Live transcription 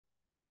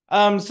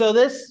So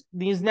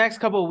these next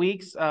couple of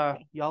weeks,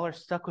 y'all are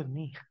stuck with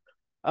me.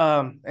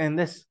 And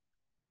this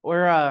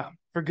we're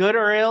for good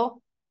or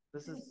ill,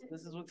 this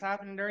is what's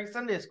happening during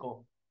Sunday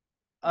school.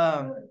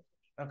 Um,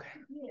 okay.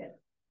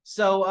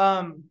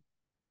 So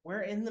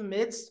we're in the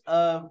midst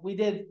of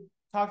we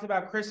talked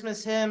about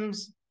Christmas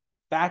hymns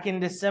back in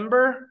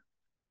December.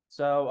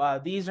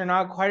 So these are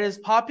not quite as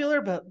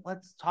popular, but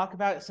let's talk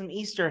about some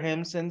Easter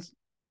hymns since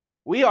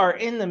we are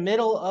in the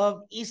middle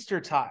of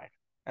Eastertide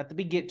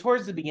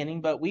towards the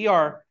beginning, but we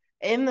are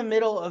in the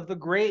middle of the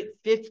great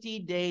 50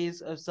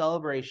 days of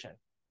celebration.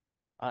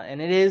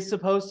 And it is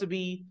supposed to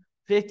be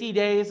 50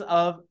 days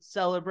of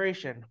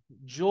celebration,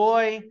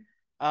 joy,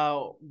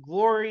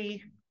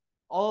 glory,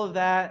 all of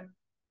that.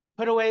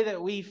 Put away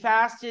that we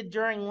fasted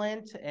during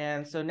Lent,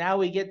 and so now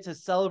we get to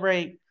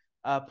celebrate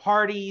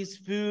parties,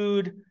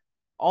 food,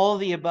 all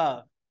of the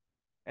above.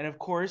 And of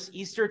course,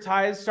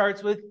 Eastertide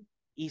starts with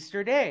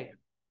Easter Day.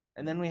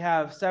 And then we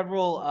have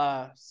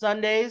several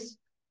Sundays,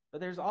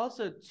 but there's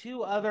also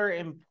two other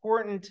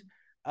important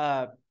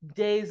uh,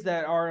 days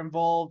that are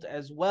involved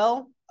as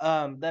well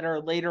that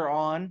are later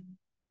on.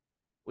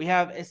 We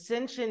have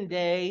Ascension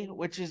Day,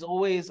 which is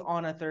always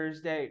on a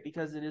Thursday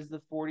because it is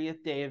the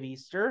 40th day of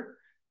Easter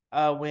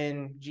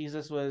when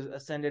Jesus was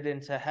ascended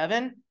into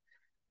heaven.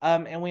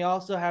 And we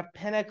also have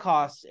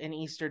Pentecost and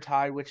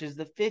Eastertide, which is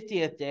the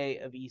 50th day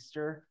of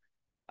Easter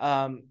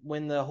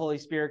when the Holy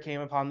Spirit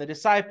came upon the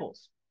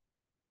disciples.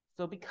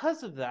 So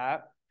because of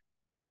that,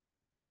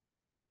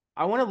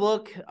 I want to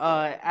look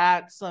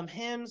at some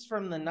hymns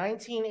from the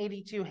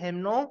 1982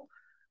 hymnal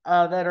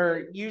that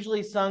are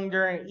usually sung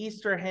during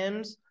Easter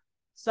hymns.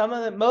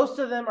 Most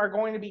of them are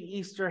going to be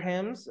Easter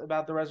hymns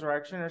about the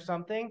resurrection or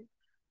something.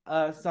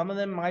 Some of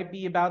them might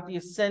be about the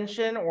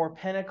Ascension or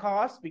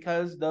Pentecost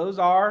because those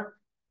are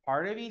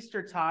part of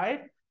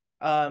Eastertide,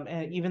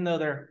 and even though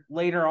they're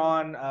later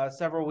on,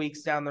 several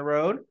weeks down the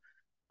road.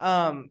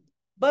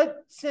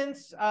 But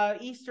since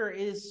Easter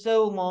is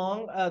so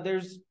long,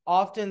 there's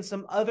often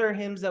some other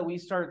hymns that we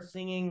start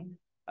singing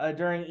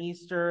during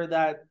Easter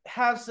that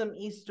have some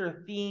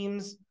Easter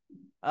themes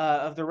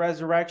of the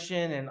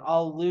resurrection and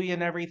Alleluia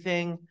and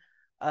everything.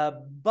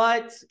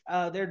 But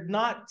they're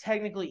not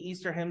technically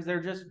Easter hymns,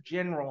 they're just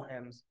general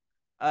hymns.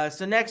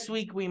 So next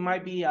week we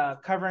might be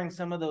covering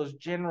some of those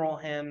general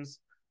hymns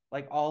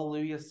like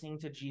Alleluia, Sing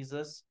to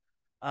Jesus,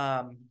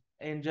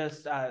 and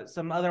just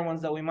some other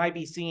ones that we might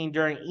be singing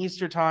during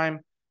Easter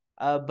time,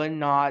 but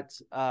not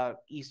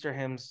Easter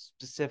hymns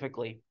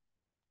specifically.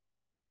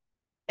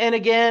 And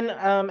again,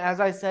 as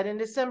I said in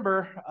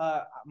December,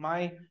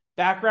 my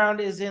background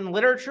is in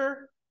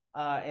literature.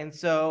 And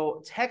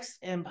so text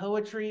and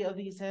poetry of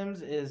these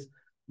hymns is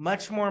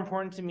much more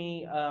important to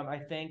me,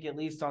 I think, at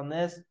least on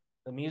this.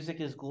 The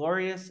music is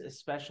glorious,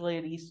 especially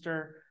at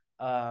Easter.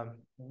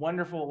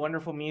 Wonderful,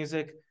 wonderful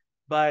music.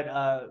 But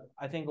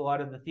I think a lot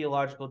of the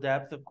theological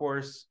depth, of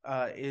course,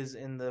 is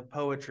in the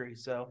poetry.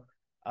 So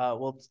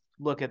we'll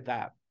look at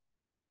that.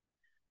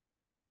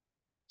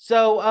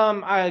 So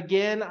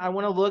I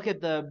want to look at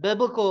the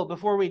biblical,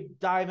 before we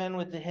dive in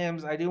with the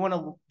hymns, I do want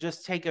to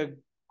just take a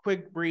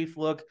quick brief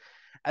look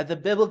at the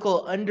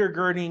biblical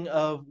undergirding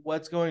of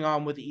what's going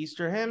on with the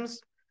Easter hymns.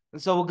 And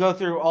so we'll go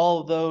through all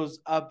of those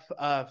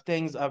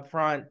things up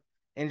front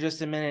in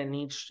just a minute and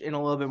each in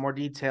a little bit more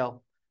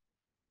detail.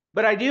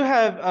 But I do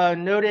have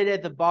noted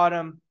at the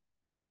bottom,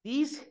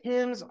 these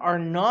hymns are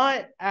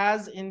not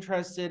as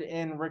interested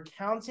in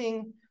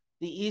recounting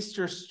the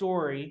Easter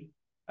story.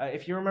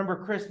 If you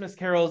remember Christmas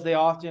carols, they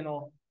often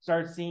will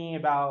start singing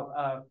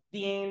about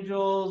the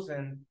angels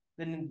and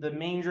the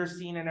manger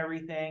scene and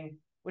everything,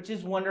 which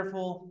is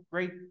wonderful,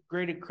 great,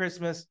 great at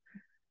Christmas.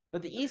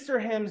 But the Easter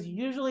hymns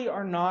usually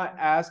are not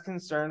as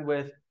concerned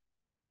with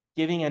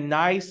giving a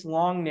nice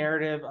long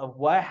narrative of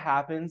what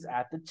happens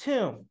at the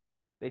tomb.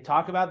 They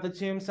talk about the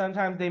tomb.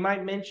 Sometimes they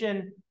might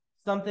mention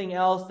something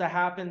else that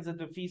happens at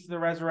the Feast of the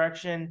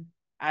Resurrection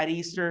at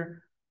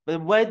Easter. But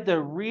what the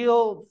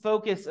real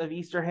focus of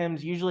Easter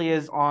hymns usually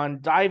is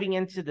on diving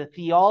into the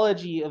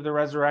theology of the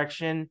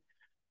resurrection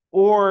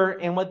or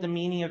in what the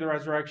meaning of the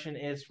resurrection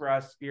is for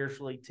us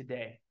spiritually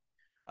today.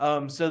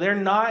 So they're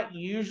not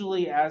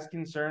usually as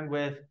concerned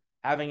with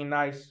having a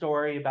nice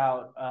story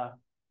about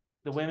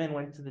the women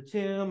went to the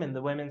tomb and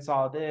the women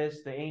saw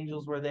this, the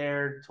angels were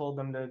there, told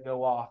them to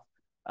go off.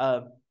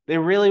 They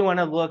really want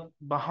to look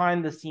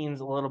behind the scenes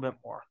a little bit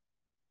more.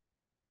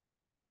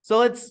 So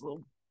let's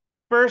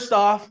first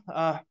off,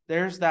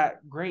 there's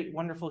that great,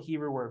 wonderful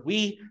Hebrew word.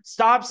 We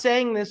stopped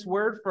saying this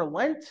word for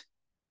Lent,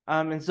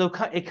 and so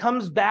it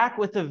comes back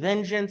with a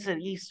vengeance at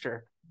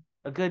Easter,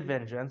 a good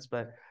vengeance,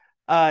 but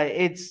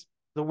it's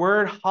the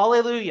word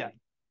hallelujah.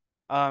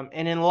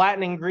 And in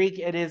Latin and Greek,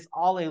 it is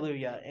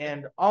Alleluia.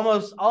 And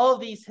almost all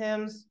of these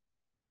hymns,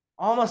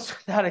 almost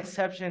without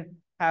exception,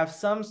 have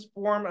some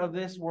form of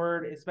this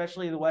word,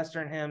 especially the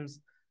Western hymns,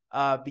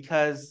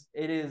 because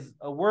it is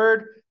a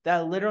word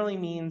that literally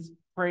means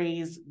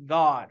praise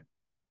God.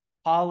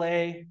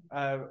 Hallel,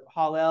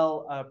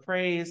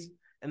 praise,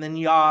 and then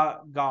Yah,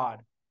 God.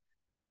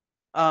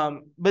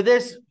 But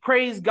this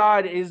praise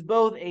God is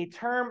both a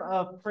term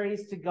of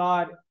praise to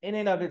God in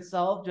and of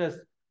itself, just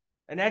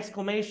an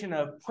exclamation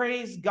of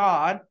praise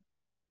God,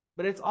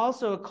 but it's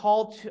also a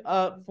call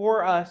to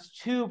for us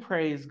to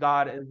praise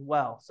God as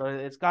well. So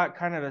it's got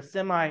kind of a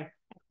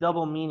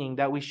semi-double meaning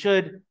that we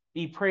should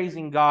be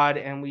praising God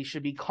and we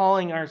should be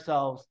calling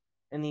ourselves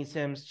in these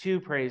hymns to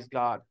praise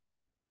God.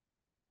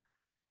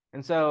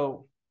 And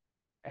so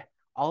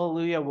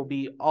Alleluia will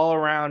be all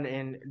around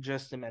in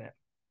just a minute.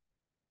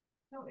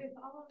 So if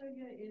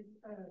Alleluia is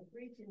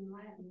Greek and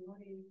Latin,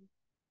 what is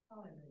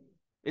Hallelujah?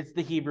 It's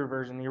the Hebrew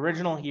version, the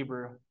original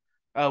Hebrew,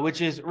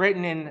 which is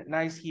written in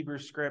nice Hebrew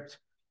script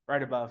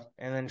right above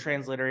and then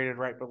transliterated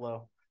right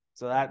below.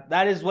 So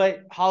that is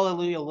what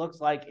Hallelujah looks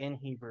like in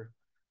Hebrew.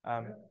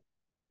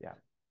 Yeah.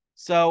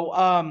 So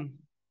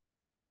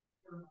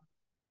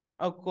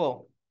oh,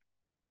 cool.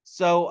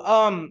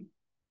 So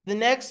the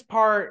next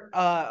part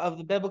of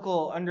the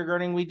biblical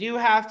undergirding, we do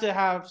have to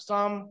have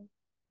some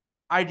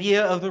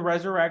idea of the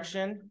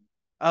resurrection,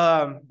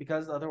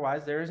 because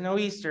otherwise there is no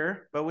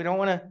Easter. But we don't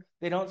want to.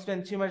 They don't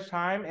spend too much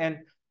time, and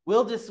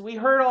we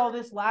heard all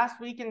this last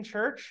week in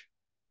church,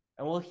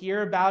 and we'll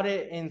hear about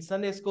it in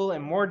Sunday school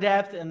in more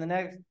depth in the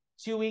next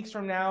 2 weeks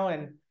from now,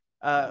 and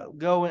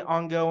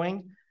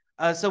ongoing.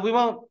 So we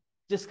won't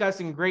discuss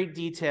in great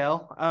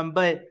detail.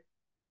 But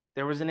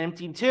there was an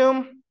empty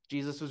tomb.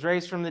 Jesus was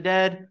raised from the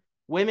dead.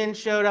 Women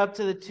showed up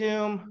to the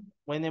tomb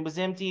when it was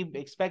empty,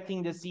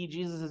 expecting to see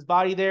Jesus'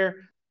 body there,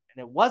 and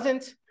it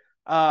wasn't.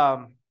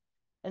 And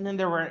then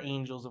there were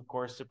angels, of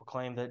course, to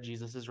proclaim that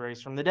Jesus is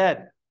raised from the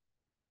dead.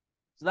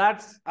 So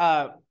that's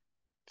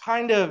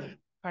kind of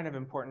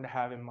important to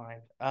have in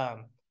mind. But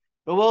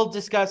we'll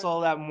discuss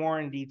all that more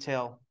in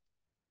detail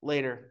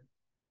later.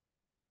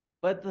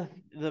 But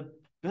the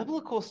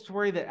biblical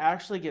story that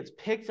actually gets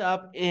picked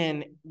up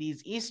in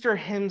these Easter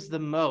hymns the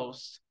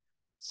most,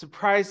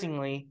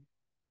 surprisingly,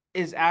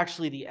 is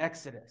actually the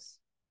Exodus.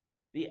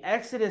 The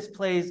Exodus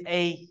plays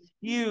a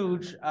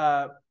huge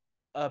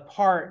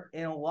part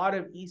in a lot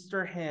of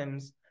Easter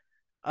hymns,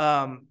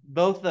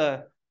 both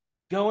the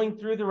going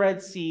through the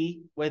Red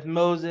Sea with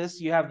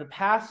Moses. You have the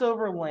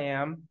Passover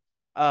lamb,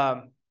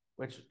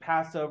 which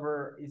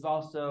Passover is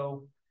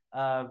also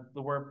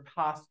the word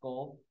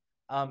Paschal.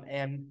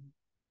 And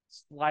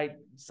slight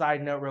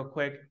side note real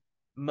quick,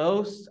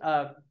 most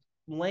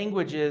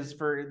languages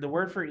for the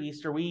word for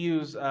Easter, we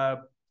use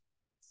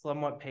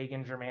somewhat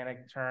pagan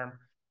Germanic term,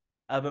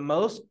 but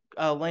most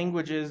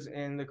languages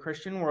in the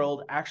Christian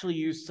world actually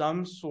use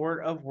some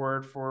sort of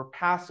word for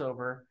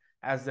Passover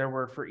as their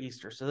word for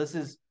Easter. So this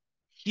is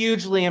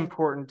hugely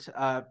important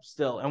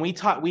still. And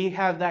we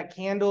have that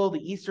candle, the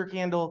Easter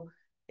candle.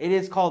 It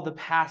is called the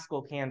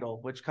Paschal candle,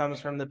 which comes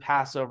from the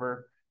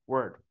Passover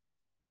word.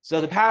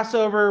 So the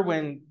Passover,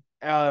 when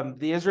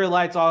the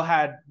Israelites all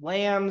had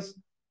lambs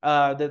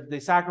that they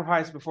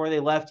sacrificed before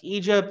they left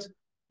Egypt,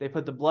 they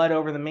put the blood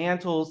over the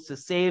mantles to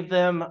save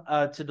them,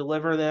 to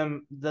deliver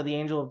them. The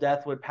angel of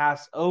death would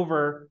pass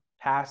over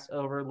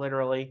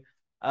literally,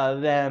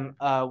 them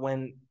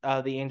when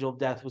the angel of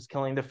death was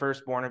killing the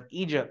firstborn of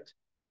Egypt.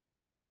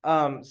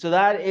 So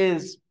that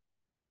is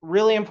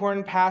really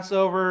important.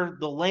 Passover,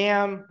 the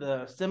lamb,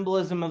 the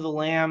symbolism of the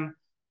lamb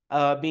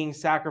being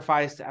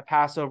sacrificed at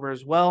Passover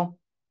as well.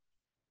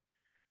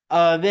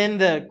 Then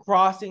the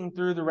crossing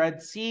through the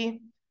Red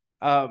Sea,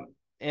 and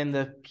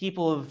the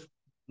people of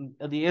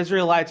the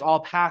Israelites all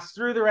pass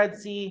through the Red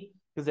Sea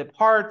because it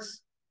parts.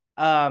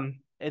 And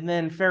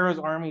then Pharaoh's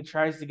army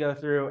tries to go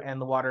through,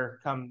 and the water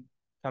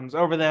comes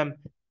over them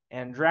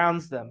and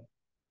drowns them.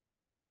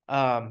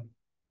 And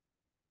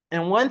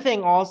one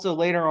thing also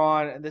later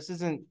on, this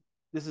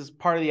is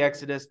part of the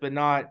Exodus, but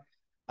not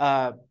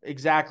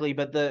exactly.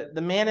 But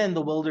the manna in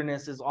the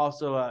wilderness is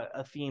also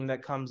a theme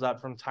that comes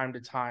up from time to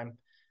time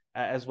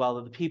as well.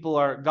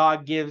 That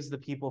God gives the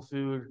people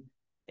food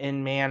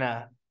in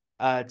manna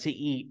to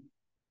eat.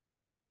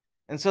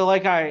 And so,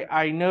 like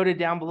I noted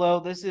down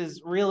below, this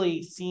is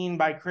really seen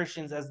by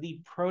Christians as the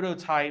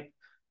prototype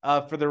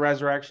for the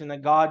resurrection,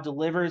 that God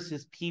delivers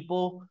his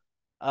people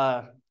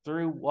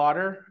through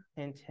water.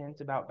 Hint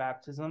about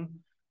baptism.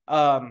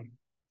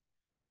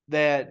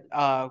 That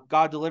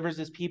God delivers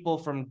his people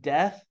from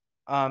death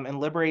and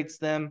liberates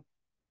them,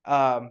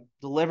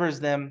 delivers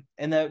them.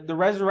 And the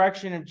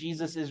resurrection of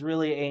Jesus is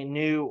really a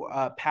new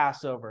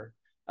Passover,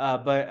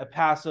 but a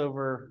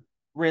Passover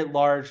writ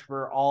large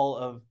for all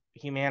of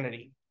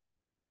humanity.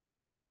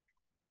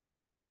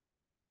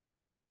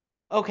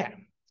 Okay,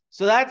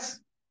 so that's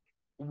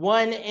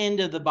one end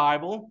of the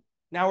Bible.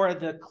 Now we're at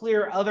the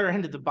clear other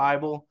end of the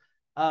Bible.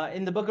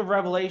 In the book of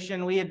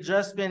Revelation, we had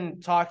just been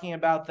talking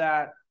about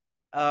that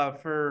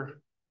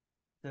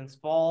since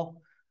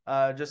fall,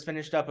 just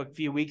finished up a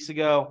few weeks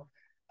ago.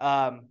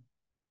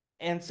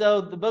 And so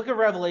the book of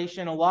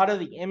Revelation, a lot of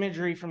the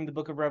imagery from the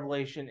book of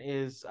Revelation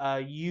is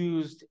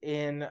used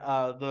in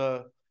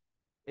a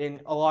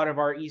lot of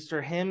our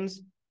Easter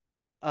hymns,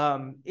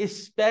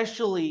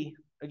 especially,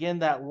 again,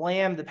 that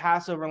lamb, the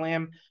Passover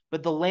lamb,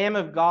 but the Lamb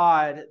of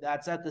God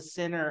that's at the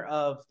center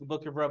of the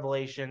book of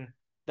Revelation,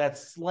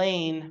 that's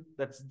slain,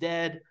 that's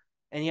dead,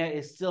 and yet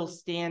is still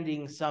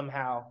standing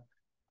somehow.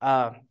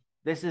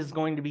 This is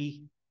going to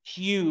be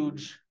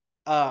huge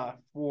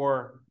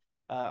for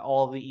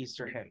all the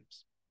Easter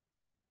hymns.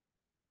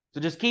 So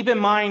just keep in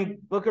mind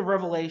Book of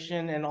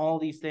Revelation and all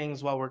these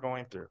things while we're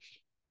going through.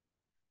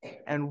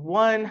 And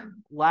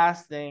one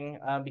last thing,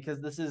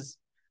 because this is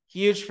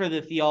huge for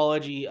the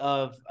theology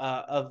of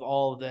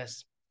all of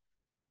this.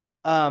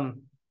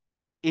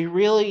 It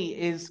really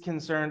is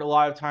concerned a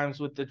lot of times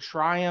with the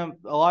triumph.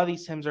 A lot of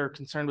these hymns are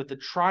concerned with the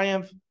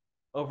triumph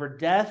over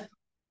death,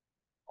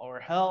 or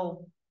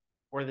hell,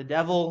 or the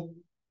devil,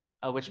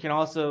 which can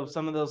also,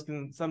 some of those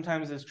can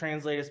sometimes is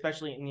translated,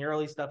 especially in the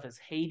early stuff, as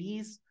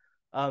Hades,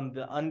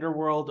 the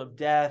underworld of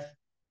death,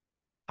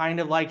 kind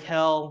of like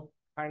hell,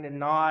 kind of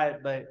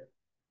not, but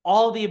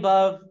all of the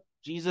above.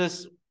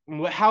 Jesus,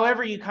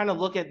 however you kind of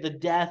look at the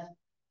death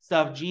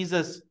stuff,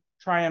 Jesus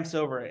triumphs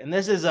over it. And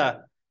this is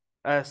a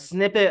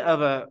snippet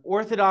of an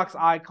Orthodox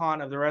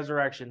icon of the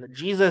resurrection, that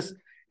Jesus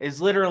is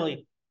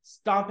literally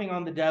stomping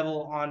on the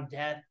devil, on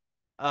death,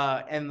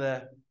 and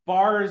the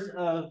bars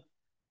of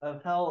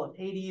hell, of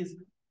Hades,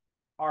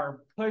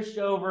 are pushed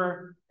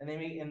over, and they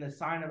make in the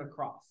sign of a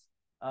cross.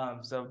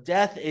 So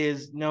death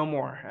is no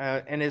more.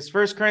 And it's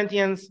 1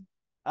 Corinthians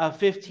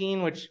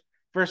 15, which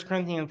 1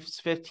 Corinthians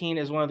 15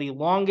 is one of the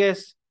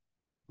longest,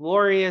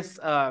 glorious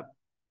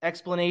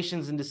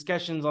explanations and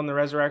discussions on the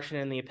resurrection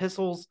in the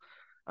epistles.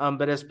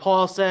 But as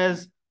Paul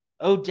says,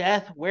 "O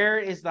death, where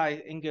is thy,"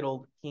 in good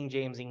old King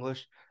James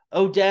English,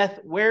 "O death,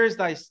 where is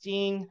thy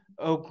sting?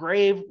 O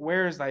grave,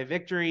 where is thy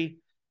victory?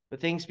 But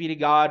thanks be to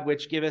God,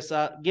 which giveth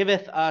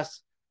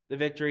us the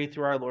victory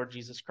through our Lord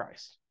Jesus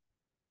Christ."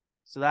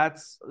 So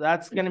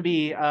that's going to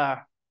be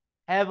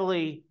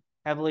heavily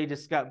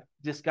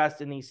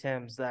discussed in these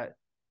hymns, that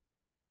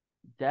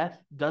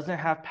death doesn't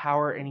have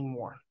power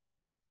anymore.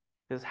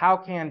 Because how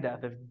can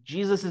death? If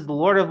Jesus is the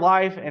Lord of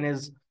life and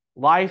is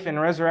life and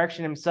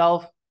resurrection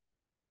himself,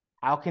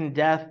 how can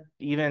death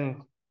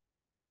even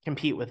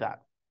compete with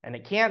that? And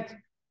it can't,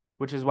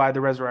 which is why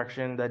the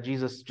resurrection, that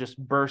Jesus just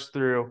burst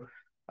through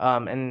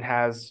and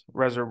has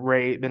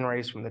been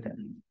raised from the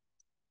dead.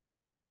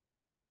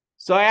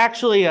 So I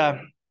actually,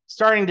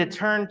 starting to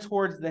turn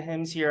towards the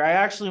hymns here, I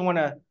actually want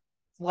to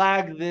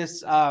flag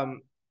this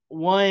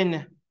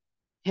one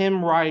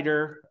hymn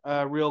writer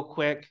real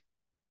quick.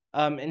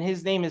 And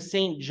his name is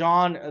Saint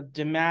John of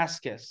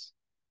Damascus.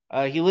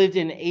 He lived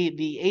in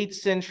the 8th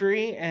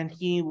century, and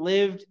he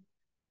lived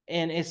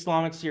in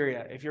Islamic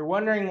Syria. If you're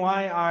wondering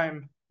why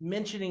I'm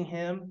mentioning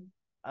him,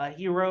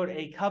 he wrote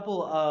a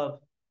couple of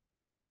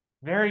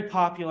very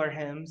popular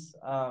hymns,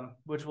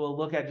 which we'll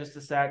look at just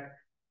a sec.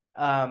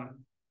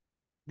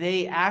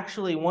 They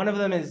actually, one of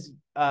them is,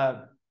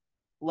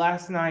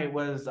 last night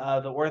was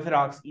the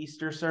Orthodox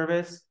Easter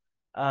service,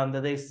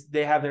 that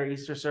they have their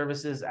Easter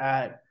services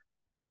at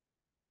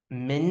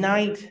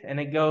midnight, and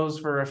it goes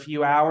for a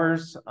few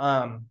hours.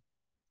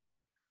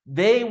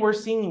 They were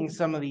singing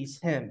some of these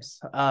hymns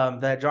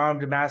that John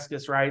of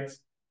Damascus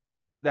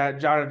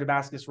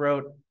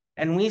wrote,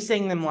 and we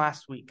sang them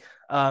last week.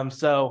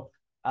 So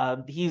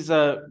he's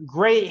a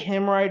great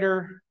hymn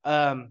writer.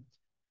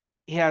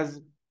 He has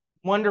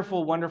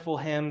wonderful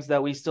hymns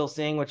that we still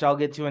sing, which I'll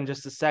get to in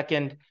just a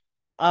second.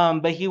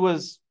 But he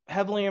was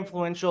heavily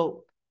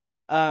influential.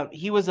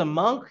 He was a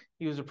monk,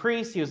 he was a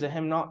priest, he was a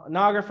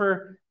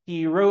hymnographer.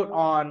 He wrote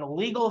on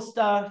legal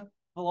stuff,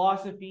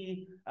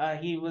 philosophy.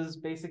 He was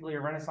basically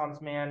a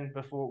Renaissance man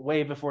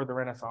way before the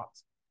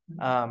Renaissance,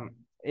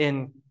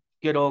 in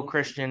good old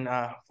Christian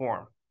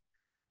form.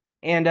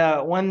 And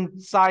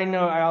one side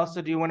note, I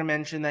also do want to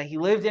mention that he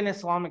lived in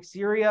Islamic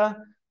Syria,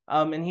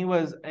 and he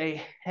was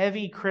a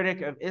heavy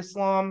critic of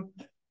Islam,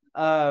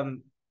 but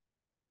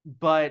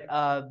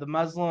the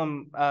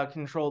Muslim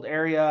controlled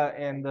area,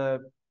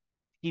 and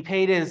he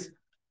paid his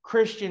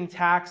Christian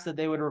tax that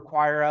they would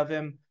require of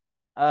him.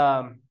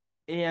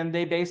 And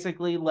they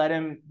basically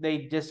they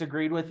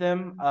disagreed with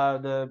him,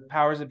 the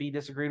powers that be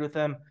disagreed with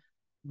him,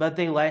 but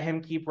they let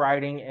him keep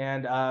writing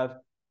and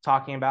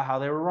talking about how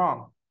they were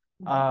wrong.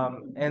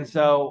 And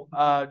so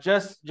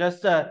just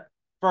for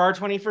our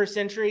 21st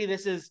century,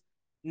 this is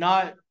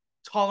not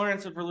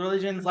tolerance of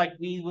religions like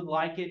we would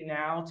like it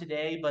now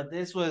today, but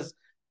this was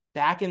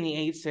back in the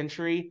 8th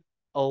century,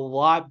 a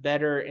lot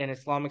better in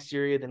Islamic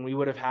Syria than we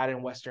would have had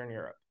in Western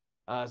Europe.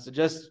 So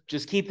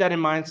just keep that in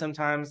mind.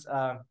 Sometimes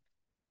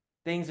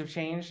things have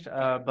changed,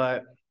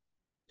 but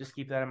just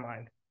keep that in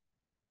mind.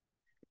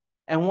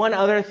 And one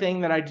other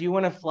thing that I do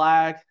want to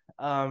flag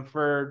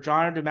for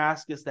John of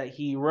Damascus that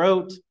he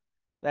wrote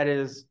that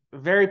is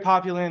very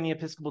popular in the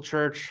Episcopal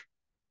Church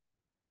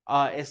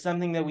is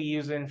something that we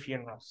use in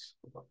funerals.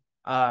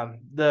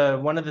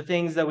 One of the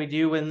things that we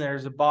do when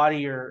there's a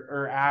body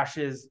or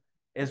ashes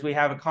is we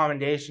have a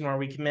commendation where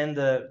we commend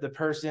the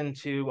person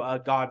to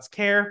God's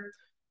care.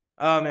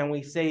 And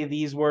we say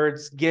these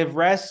words: "Give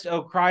rest,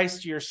 O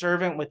Christ, to your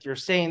servant with your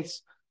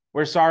saints,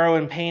 where sorrow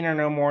and pain are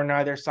no more,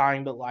 neither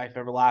sighing but life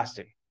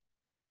everlasting."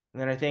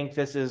 And then I think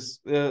this is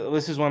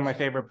one of my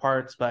favorite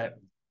parts, but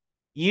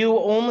 "You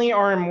only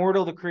are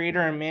immortal, the creator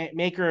and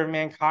maker of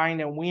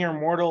mankind, and we are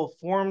mortal,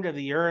 formed of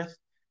the earth.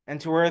 and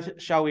to earth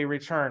shall we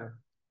return.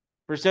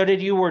 For so did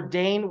you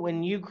ordain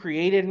when you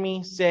created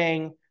me,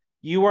 saying,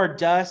 you are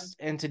dust,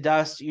 and to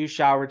dust you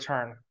shall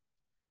return.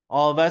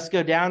 All of us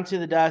go down to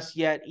the dust,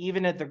 yet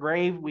even at the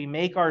grave we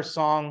make our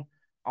song,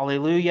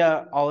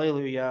 Alleluia,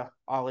 Alleluia,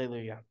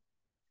 Alleluia.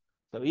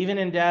 So even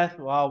in death,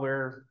 while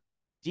we're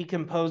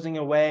decomposing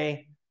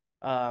away,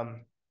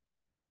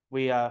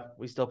 we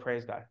still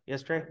praise God.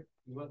 Yes, Trey?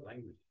 What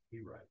language did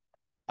he write?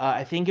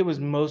 I think it was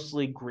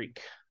mostly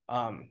Greek.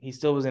 He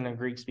still was in a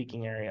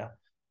Greek-speaking area.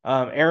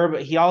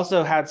 Arabic. He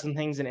also had some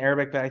things in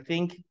Arabic, but I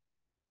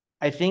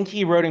think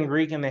he wrote in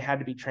Greek, and they had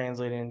to be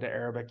translated into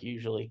Arabic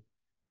usually.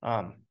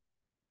 But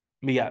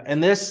yeah,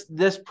 and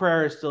this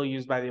prayer is still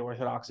used by the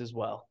Orthodox as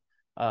well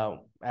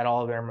at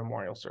all of their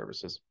memorial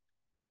services.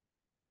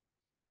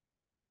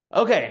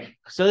 Okay,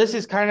 so this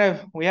is kind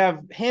of, we have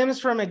hymns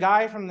from a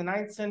guy from the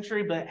 9th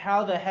century, but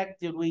how the heck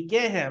did we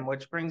get him?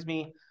 Which brings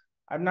me,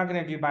 I'm not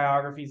going to do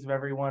biographies of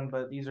everyone,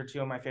 but these are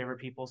two of my favorite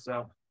people,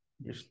 so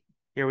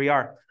here we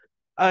are.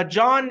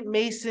 John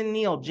Mason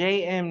Neale,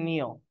 J.M.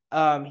 Neale.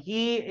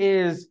 He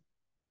is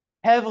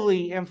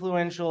heavily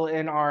influential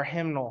in our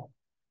hymnal.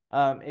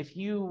 If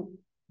you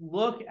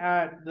look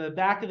at the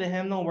back of the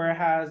hymnal where it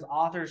has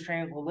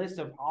a list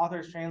of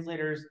authors,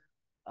 translators,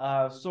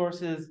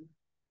 sources,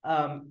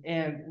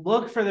 and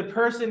look for the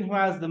person who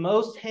has the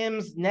most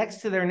hymns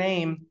next to their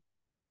name,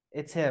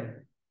 it's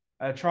him.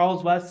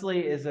 Charles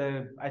Wesley is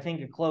I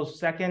think a close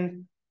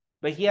second,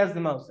 but he has the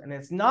most, and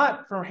it's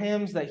not for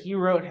hymns that he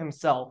wrote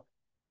himself,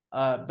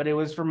 but it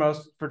was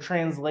for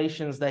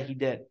translations that he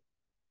did.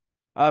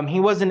 He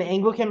was an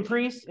Anglican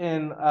priest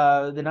in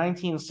the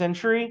 19th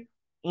century,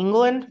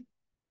 England.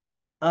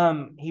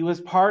 He was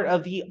part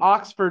of the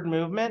Oxford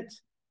movement,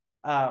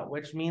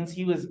 which means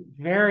he was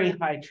very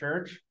high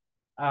church.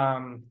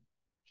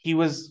 He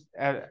was,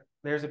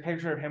 there's a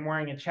picture of him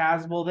wearing a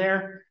chasuble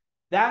there.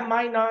 That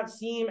might not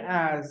seem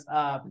as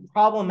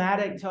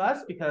problematic to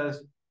us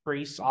because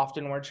priests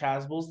often wear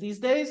chasubles these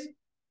days.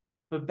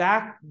 But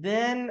back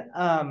then,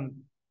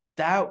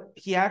 that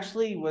he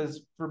actually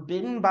was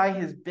forbidden by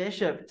his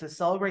bishop to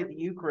celebrate the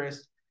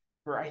Eucharist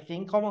for, I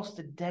think, almost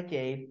a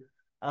decade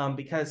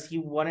because he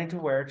wanted to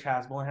wear a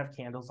chasuble and have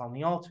candles on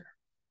the altar.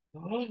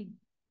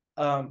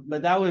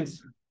 But that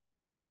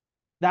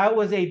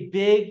was a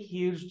big,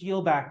 huge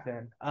deal back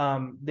then.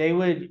 They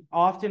would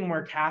often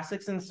wear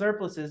cassocks and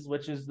surplices,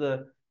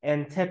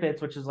 and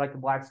tippets, which is like the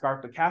black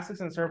scarf. But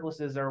cassocks and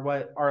surplices are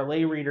what our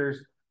lay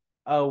readers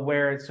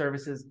wear at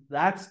services.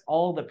 That's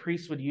all the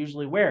priests would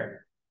usually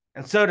wear.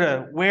 And so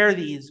to wear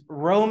these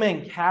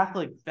Roman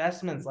Catholic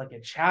vestments like a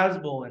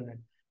chasuble and an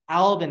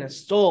alb and a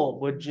stole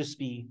would just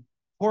be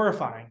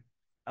horrifying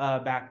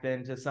back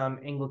then to some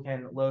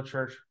Anglican low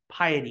church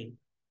piety.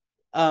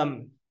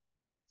 So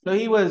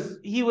he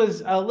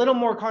was a little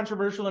more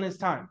controversial in his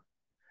time,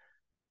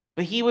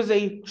 but he was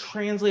a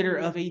translator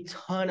of a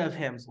ton of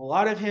hymns. A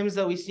lot of hymns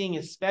that we sing,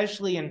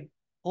 especially in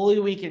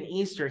Holy Week and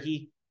Easter,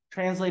 he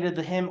translated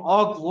the hymn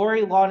 "All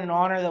Glory, Laud, and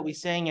Honor" that we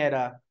sang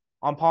at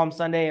on Palm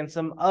Sunday, and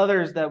some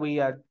others that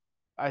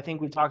I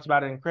think we talked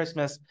about it in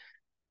Christmas.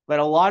 But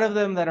a lot of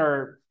them that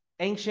are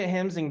ancient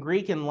hymns in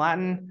Greek and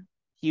Latin,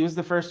 he was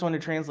the first one to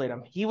translate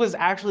them. He was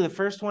actually the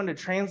first one to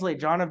translate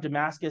John of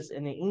Damascus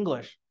into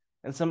English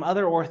and some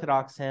other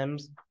Orthodox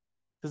hymns,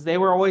 because they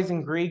were always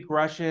in Greek,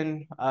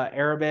 Russian,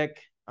 Arabic,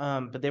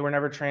 but they were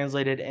never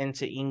translated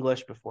into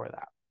English before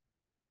that.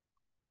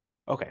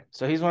 Okay,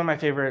 so he's one of my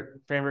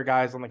favorite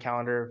guys on the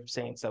calendar of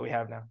saints that we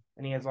have now,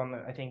 and he is on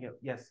the, I think,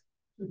 yes.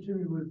 So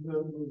Jimmy, was the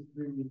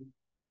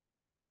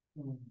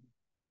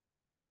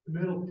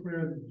middle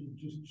prayer that you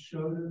just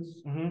showed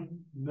us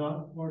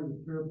not part of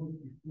the prayer book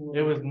before?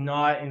 It was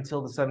not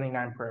until the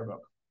 79 prayer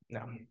book.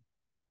 No.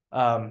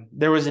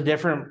 There was a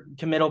different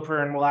committal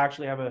prayer, and we'll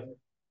actually have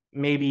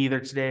maybe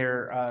either today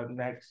or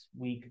next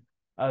week.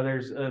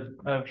 There's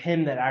a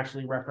hymn that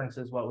actually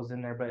references what was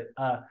in there, but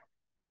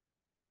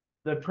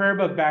the prayer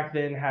book back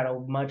then had a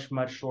much,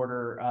 much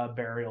shorter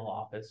burial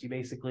office. You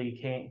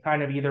basically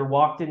kind of either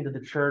walked into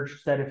the church,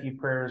 said a few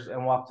prayers,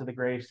 and walked to the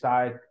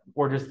graveside,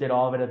 or just did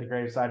all of it at the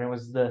graveside. It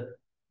was the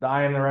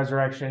I Am the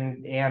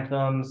Resurrection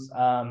anthems,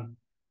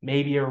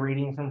 maybe a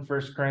reading from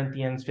 1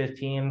 Corinthians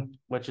 15,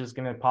 which is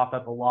going to pop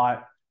up a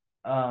lot.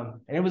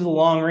 And it was a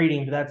long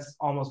reading, but that's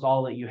almost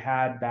all that you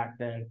had back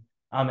then.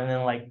 And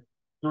then like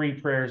 3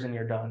 prayers and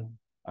you're done.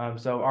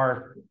 So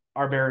our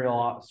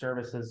burial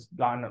service has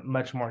gotten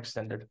much more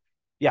extended.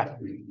 Yeah.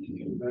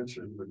 You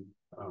mentioned the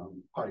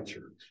high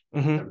church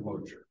and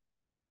low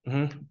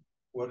church.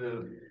 What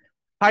is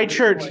high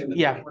church?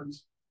 Yeah.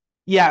 Difference?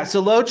 Yeah. So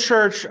low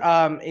church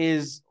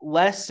is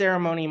less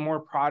ceremony,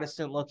 more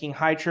Protestant looking.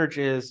 High church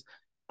is,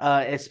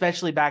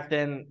 especially back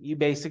then, you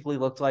basically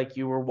looked like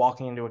you were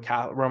walking into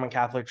a Roman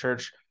Catholic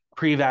church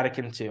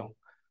pre-Vatican II,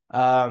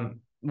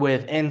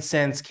 with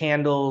incense,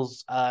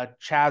 candles,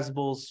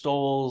 chasubles,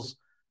 stoles.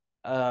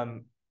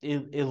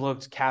 It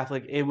looked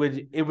Catholic. It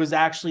was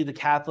actually the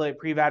Catholic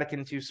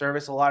pre-Vatican II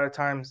service a lot of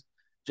times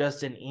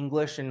just in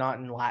English and not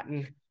in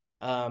Latin.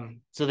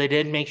 So they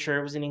did make sure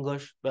it was in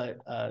English, but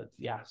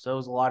yeah, so it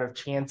was a lot of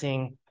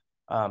chanting.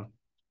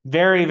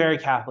 Very, very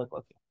Catholic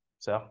looking.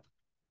 So,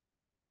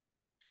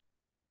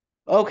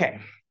 okay.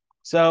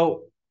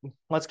 So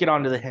let's get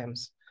on to the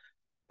hymns.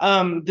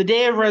 The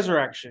day of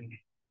resurrection.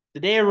 The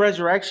day of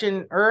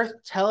resurrection, earth,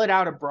 tell it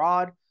out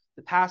abroad,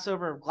 the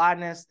Passover of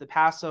gladness, the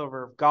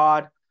Passover of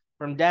God,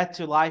 from death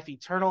to life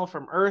eternal,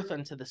 from earth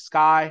unto the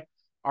sky,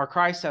 our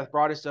Christ hath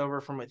brought us over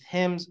from with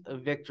hymns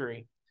of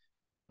victory.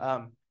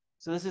 So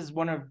this is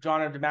one of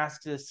John of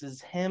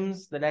Damascus's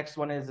hymns. The next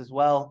one is as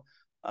well.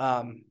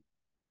 But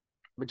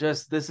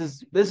just this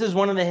is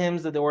one of the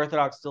hymns that the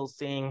Orthodox still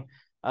sing.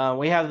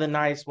 We have the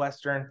nice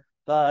Western,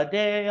 the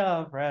day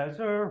of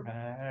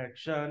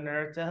resurrection,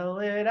 earth tell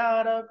it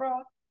out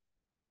abroad.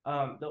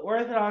 The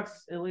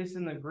Orthodox, at least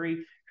in the Greek,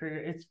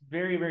 it's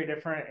very, very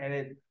different,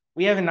 and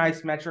we have a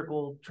nice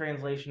metrical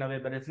translation of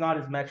it, but it's not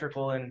as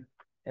metrical in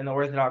the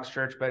Orthodox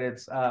Church. But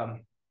it's at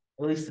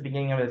least the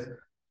beginning of it is,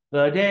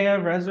 the day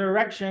of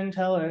resurrection,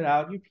 tell it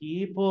out, you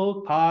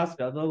people,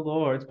 Pascha, the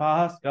Lord's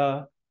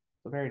Pascha.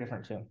 So very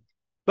different too,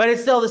 but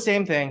it's still the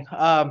same thing.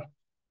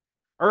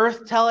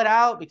 Earth, tell it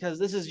out, because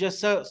this is just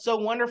so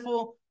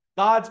wonderful.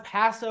 God's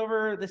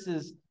Passover. This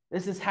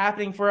is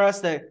happening for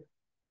us, that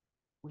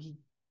we,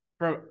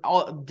 from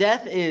all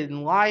death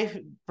in life,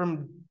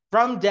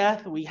 from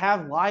death we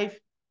have life,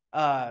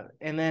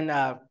 and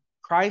then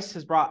Christ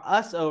has brought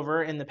us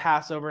over in the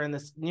Passover, in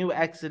this new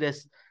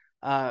Exodus,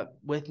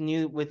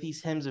 with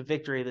these hymns of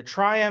victory, the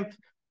triumph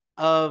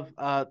of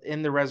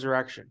in the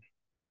resurrection.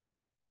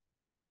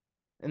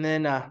 And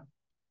then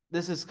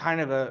this is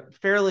kind of a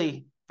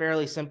fairly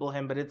simple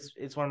hymn, but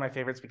it's one of my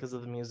favorites because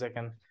of the music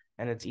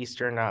and its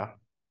Eastern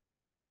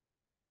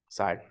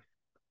side.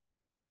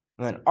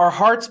 And then, our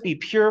hearts be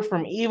pure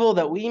from evil,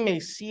 that we may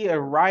see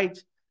aright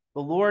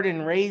the Lord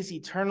in rays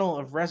eternal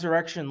of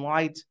resurrection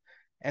light,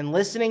 and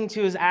listening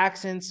to his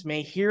accents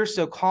may hear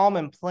so calm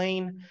and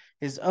plain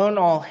his own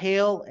all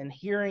hail, and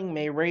hearing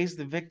may raise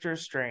the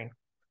victor's strain.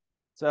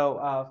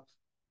 So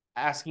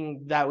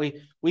asking that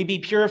we be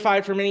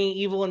purified from any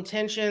evil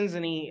intentions,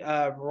 any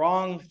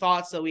wrong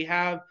thoughts that we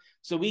have,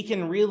 so we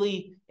can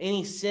really,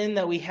 any sin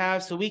that we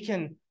have, so we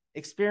can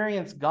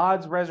experience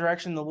God's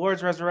resurrection, the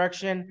Lord's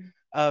resurrection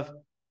of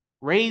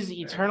rays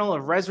eternal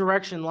of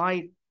resurrection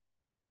light.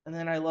 And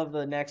then I love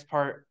the next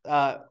part.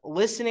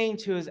 Listening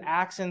to his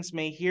accents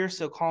may hear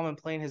so calm and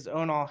plain his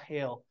own all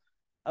hail.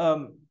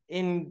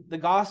 In the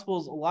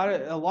Gospels, a lot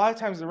of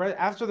times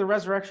after the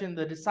resurrection,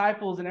 the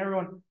disciples and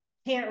everyone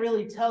can't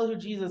really tell who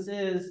Jesus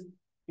is,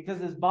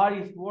 because his body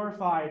is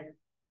glorified,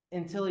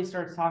 until he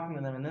starts talking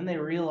to them, and then they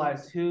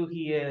realize who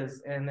he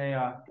is. And they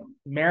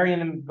Mary in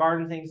the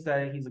garden thinks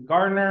that he's a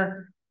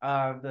gardener.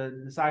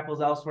 The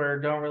disciples elsewhere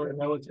don't really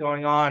know what's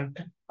going on,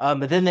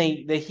 but then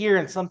they hear,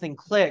 and something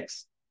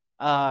clicks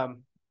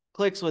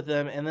with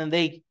them, and then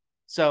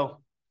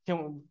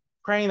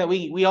praying that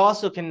we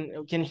also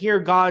can hear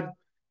God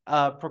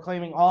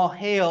proclaiming all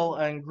hail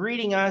and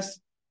greeting us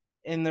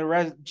in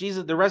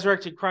Jesus, the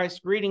resurrected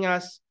Christ, greeting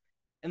us,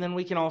 and then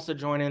we can also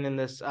join in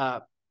this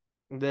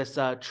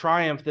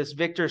triumph, this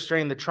victor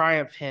strain, the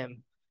triumph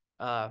hymn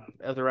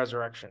of the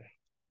resurrection.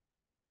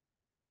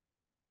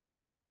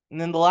 And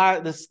then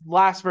this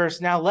last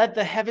verse, now let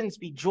the heavens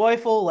be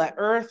joyful, let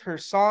earth her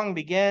song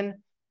begin,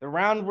 the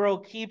round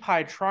world keep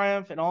high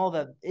triumph, and all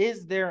that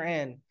is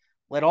therein.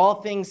 Let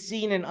all things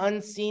seen and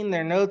unseen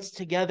their notes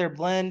together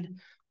blend,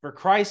 for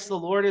Christ the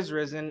Lord is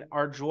risen,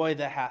 our joy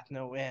that hath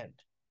no end.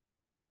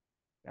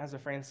 As a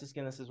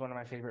Franciscan, this is one of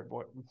my favorite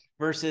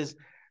verses,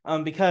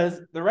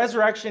 because the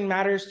resurrection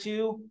matters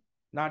to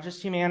not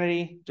just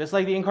humanity. Just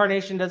like the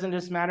incarnation doesn't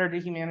just matter to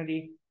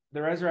humanity,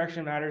 the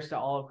resurrection matters to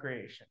all of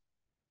creation.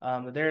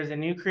 There is a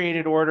new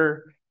created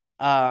order.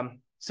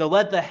 So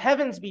let the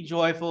heavens be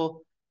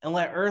joyful, and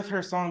let earth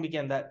her song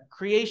begin. That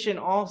creation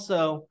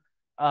also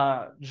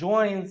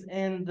joins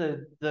in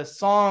the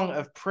song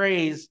of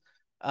praise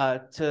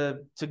to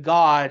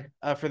God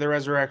for the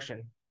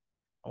resurrection.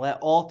 Let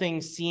all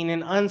things seen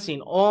and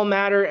unseen, all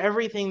matter,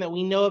 everything that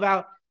we know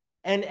about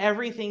and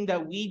everything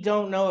that we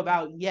don't know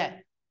about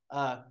yet,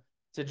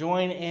 to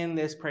join in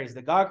this praise.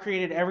 That God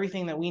created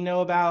everything that we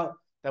know about,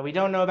 that we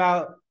don't know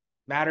about,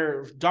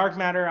 matter, dark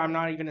matter. I'm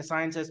not even a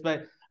scientist,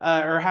 but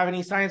or have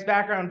any science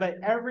background, but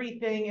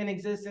everything in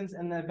existence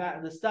and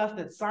the stuff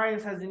that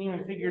science hasn't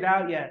even figured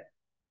out yet,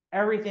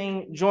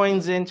 everything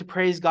joins in to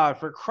praise God.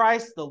 For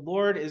Christ the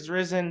Lord is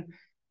risen,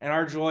 and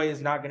our joy is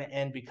not going to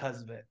end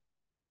because of it.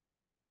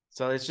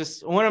 So it's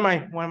just one of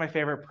my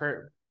favorite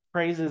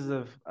praises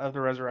of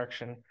the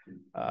resurrection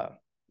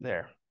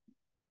there.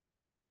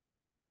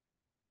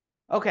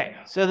 Okay,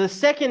 so the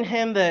second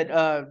hymn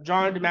that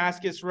John of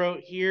Damascus wrote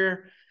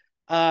here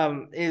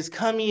is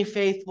Come Ye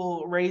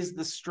Faithful, Raise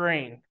the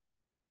Strain.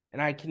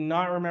 And I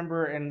cannot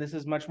remember, and this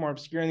is much more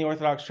obscure in the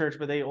Orthodox Church,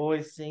 but they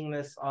always sing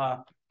this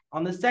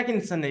on the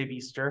second Sunday of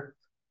Easter.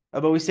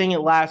 But we sang it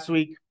last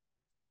week.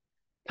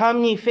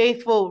 Come ye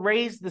faithful,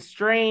 raise the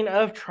strain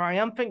of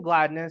triumphant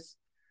gladness.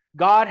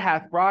 God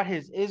hath brought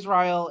his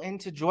Israel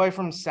into joy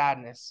from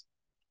sadness.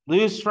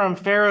 Loose from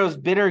Pharaoh's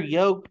bitter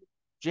yoke,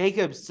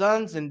 Jacob's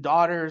sons and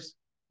daughters,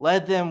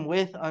 led them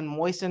with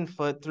unmoistened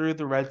foot through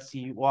the Red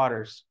Sea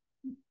waters.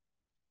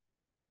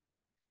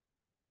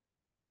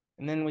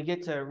 And then we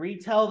get to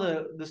retell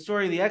the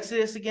story of the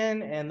Exodus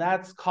again, and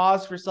that's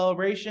cause for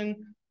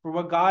celebration for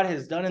what God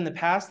has done in the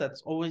past.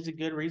 That's always a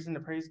good reason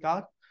to praise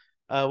God,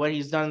 what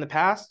he's done in the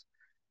past.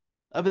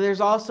 But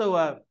there's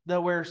also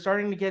that we're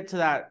starting to get to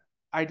that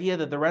idea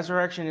that the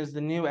resurrection is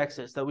the new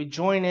Exodus, that we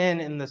join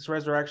in this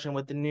resurrection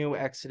with the new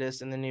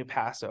Exodus and the new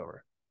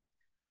Passover.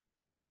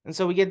 And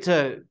so we get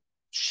to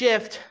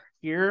shift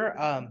here.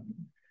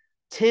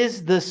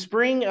 'Tis the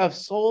spring of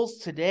souls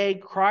today,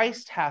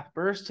 Christ hath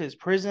burst his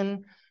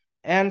prison,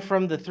 and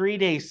from the 3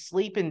 days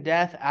sleep and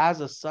death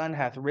as a sun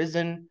hath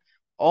risen.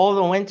 All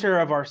the winter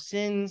of our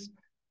sins,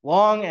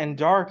 long and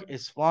dark,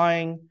 is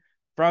flying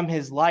from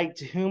his light,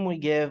 to whom we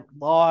give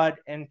laud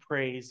and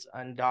praise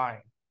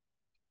undying.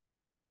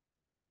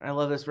 I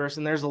love this verse,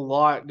 and there's a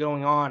lot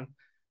going on.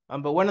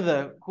 But one of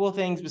the cool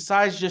things,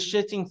 besides just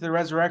shifting to the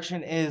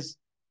resurrection, is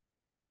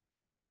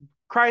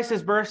Christ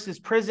has burst his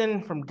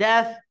prison from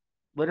death,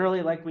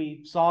 literally like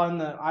we saw in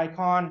the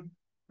icon,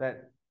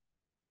 that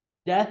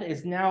death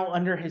is now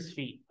under his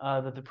feet.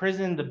 That the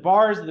prison, the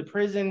bars of the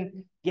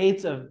prison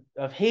gates of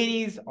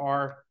Hades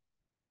are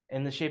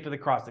in the shape of the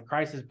cross. That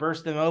Christ has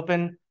burst them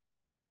open.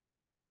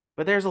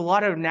 But there's a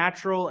lot of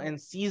natural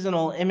and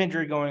seasonal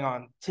imagery going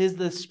on. 'Tis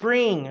the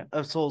spring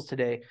of souls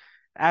today,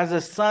 as the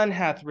sun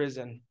hath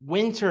risen,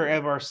 winter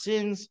of our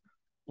sins,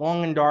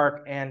 long and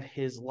dark, and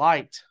his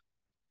light.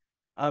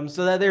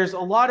 So that there's a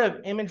lot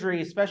of imagery,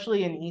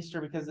 especially in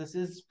Easter, because this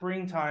is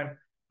springtime.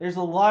 There's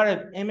a lot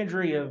of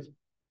imagery of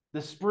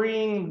the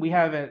spring. We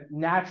have a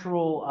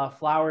natural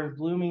flowers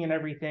blooming and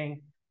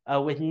everything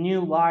with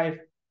new life.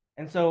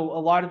 And so a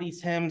lot of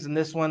these hymns, and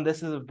this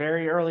is a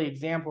very early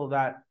example of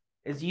that,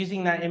 is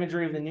using that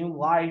imagery of the new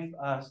life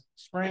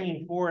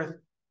springing forth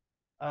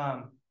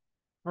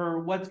for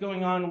what's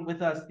going on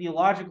with us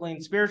theologically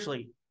and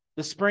spiritually.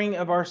 The spring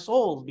of our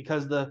souls,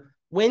 because the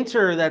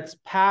winter that's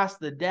past,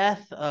 the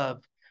death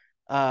of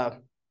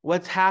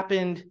what's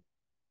happened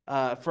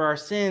for our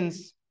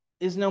sins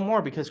is no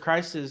more, because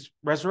Christ is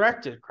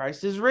resurrected.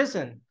 Christ is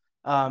risen.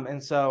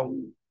 And so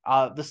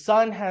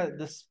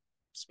the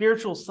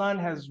spiritual sun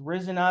has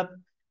risen up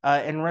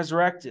and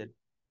resurrected.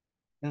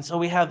 And so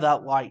we have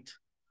that light.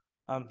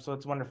 So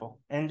it's wonderful.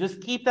 And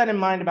just keep that in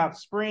mind about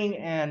spring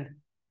and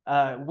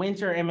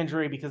winter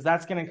imagery, because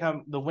that's going to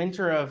come, the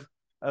winter of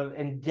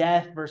and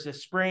death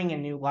versus spring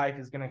and new life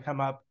is going to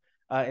come up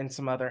in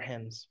some other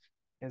hymns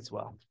as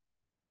well.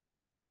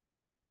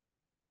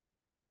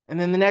 And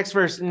then the next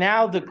verse,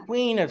 now the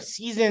queen of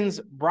seasons,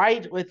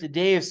 bright with the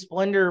day of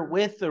splendor,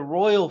 with the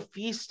royal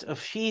feast of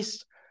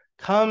feasts,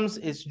 comes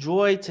its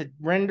joy to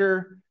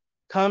render,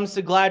 comes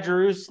to glad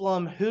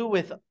Jerusalem, who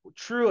with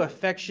true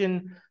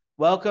affection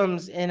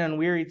welcomes in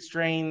unwearied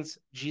strains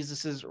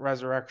Jesus's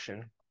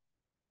resurrection.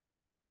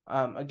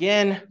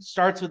 Again,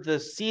 starts with the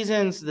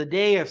seasons, the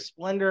day of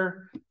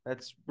splendor.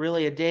 That's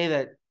really a day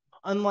that,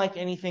 unlike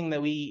anything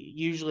that we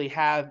usually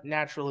have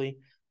naturally.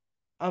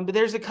 But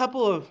there's a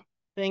couple of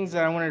things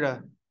that I wanted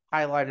to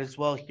highlight as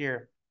well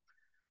here.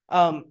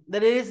 That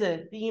it is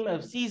a theme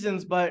of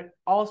seasons, but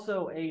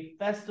also a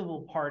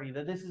festival party.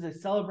 That this is a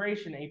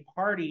celebration, a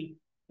party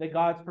that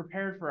God's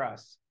prepared for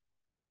us.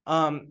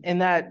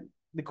 And that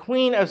the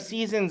Queen of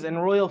Seasons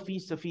and Royal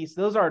Feast of Feasts,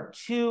 those are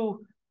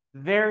two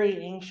very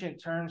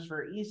ancient terms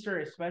for Easter,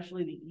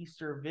 especially the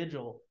Easter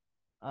Vigil.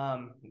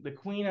 The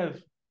Queen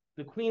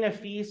of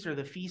Feasts, or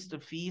the Feast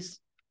of Feasts,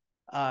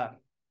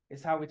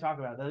 is how we talk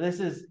about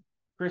it.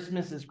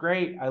 Christmas is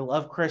great. I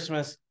love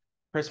Christmas.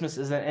 Christmas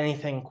isn't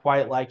anything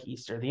quite like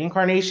Easter. The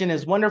incarnation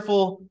is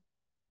wonderful,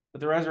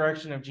 but the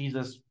resurrection of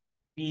Jesus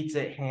beats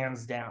it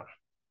hands down.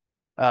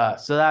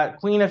 So that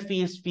Queen of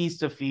Feasts,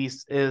 Feast of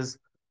Feasts is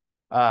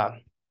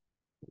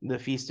the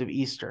Feast of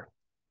Easter.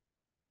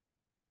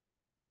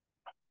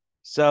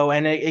 So,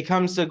 and it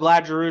comes to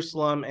glad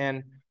Jerusalem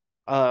and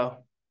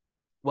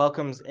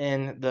welcomes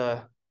in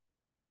the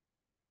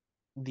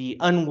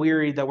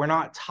unwearied, that we're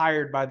not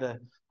tired by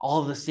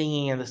all of the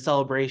singing and the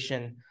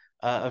celebration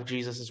of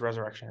Jesus'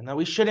 resurrection, and that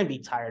we shouldn't be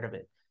tired of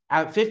it.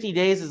 50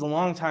 days is a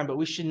long time, but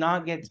we should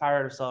not get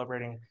tired of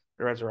celebrating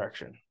the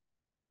resurrection.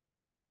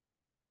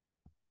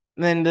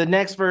 And then the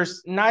next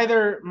verse,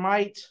 neither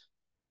might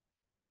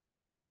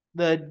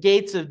the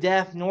gates of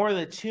death, nor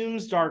the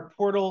tomb's dark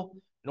portal,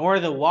 nor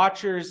the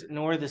watchers,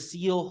 nor the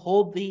seal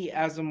hold thee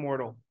as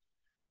immortal.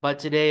 But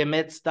today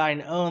amidst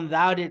thine own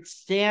thou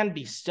didst stand,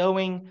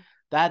 bestowing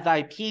that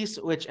thy peace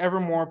which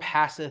evermore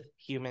passeth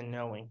human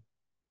knowing.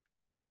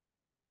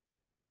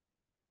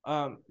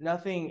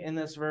 Nothing in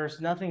this verse,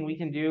 nothing we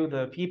can do.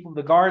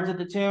 The guards at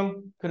the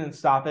tomb couldn't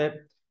stop it.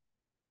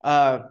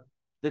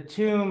 The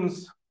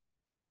tombs,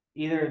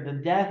 either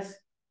the death's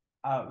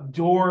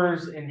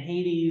doors in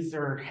Hades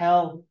or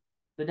hell,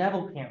 the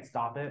devil can't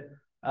stop it.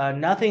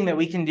 Nothing that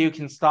we can do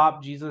can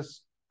stop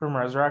Jesus from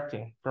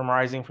resurrecting, from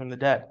rising from the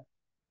dead.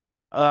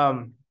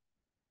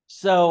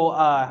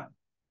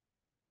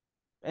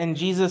 And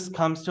Jesus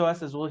comes to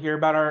us, as we'll hear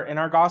about in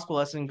our gospel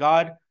lesson.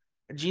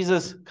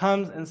 Jesus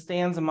comes and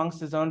stands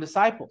amongst his own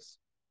disciples.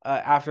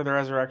 after the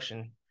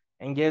resurrection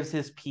and gives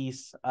his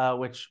peace,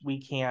 which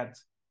we can't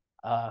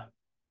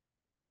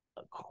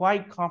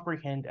quite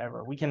comprehend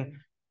ever. We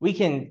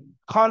can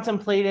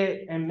contemplate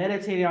it and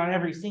meditate on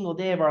every single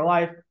day of our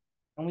life,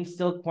 and we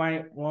still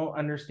quite won't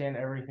understand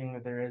everything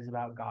that there is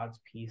about God's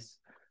peace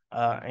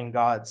and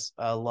God's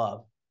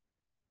love.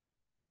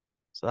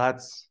 So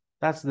that's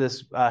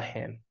this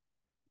hymn.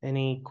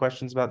 Any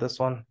questions about this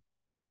one?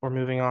 We're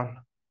moving on.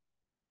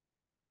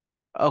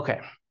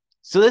 Okay,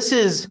 so this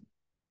is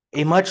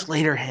a much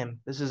later hymn.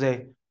 This is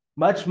a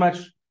much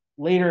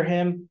later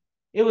hymn.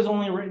 It was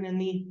only written in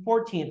the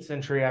 14th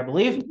century, I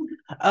believe.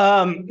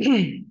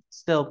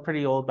 Still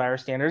pretty old by our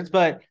standards,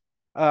 but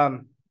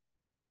and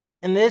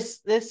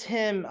this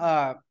hymn,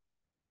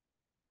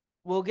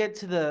 we'll get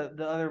to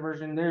the other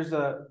version. There's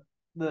a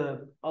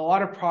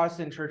lot of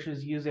Protestant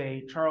churches use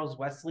a Charles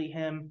Wesley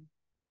hymn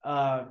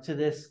to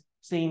this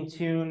same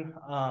tune,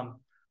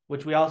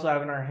 which we also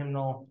have in our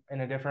hymnal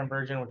in a different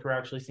version, which we're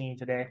actually singing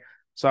today.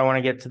 So I want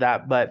to get to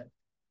that. But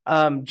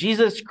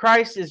Jesus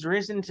Christ is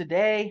risen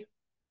today.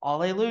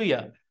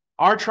 Alleluia.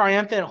 Our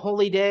triumphant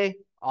holy day.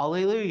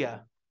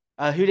 Alleluia.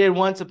 Who did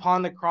once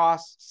upon the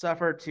cross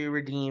suffer to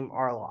redeem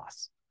our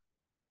loss.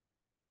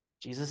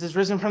 Jesus is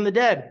risen from the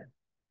dead.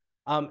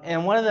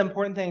 And one of the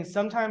important things,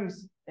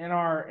 sometimes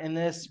in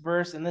this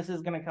verse, and this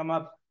is going to come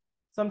up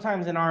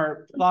sometimes in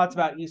our thoughts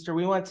about Easter,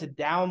 we want to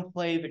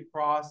downplay the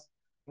cross.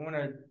 We want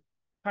to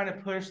kind of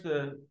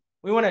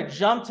we want to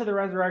jump to the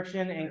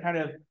resurrection and kind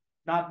of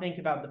not think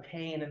about the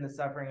pain and the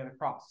suffering of the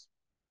cross.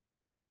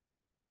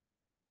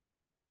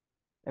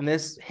 And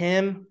this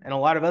hymn and a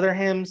lot of other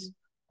hymns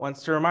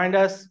wants to remind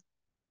us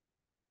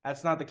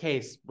that's not the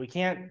case. We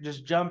can't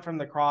just jump from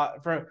the cross,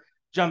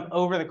 jump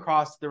over the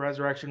cross to the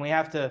resurrection. We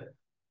have to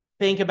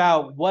think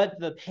about what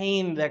the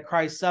pain that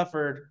Christ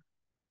suffered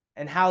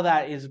and how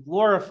that is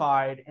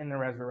glorified in the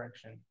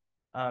resurrection.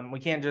 We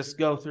can't just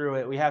go through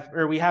it. We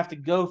have to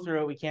go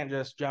through it. We can't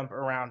just jump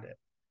around it.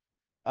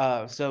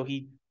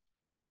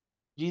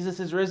 Jesus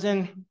is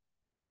risen.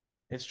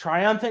 It's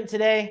triumphant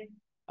today,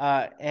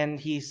 and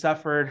he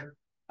suffered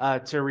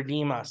to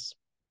redeem us.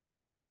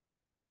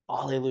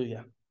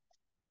 Hallelujah.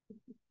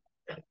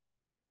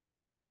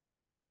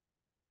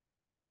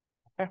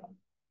 Okay.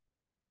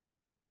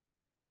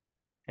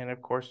 And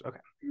of course, okay.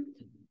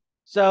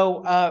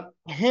 So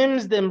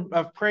hymns then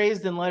of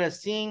praise, then let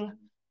us sing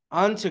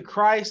unto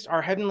Christ,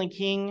 our heavenly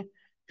King,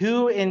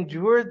 who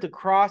endured the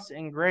cross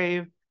and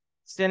grave,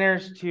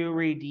 sinners to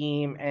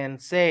redeem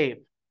and save.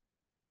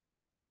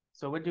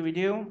 So what do we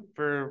do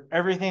for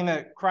everything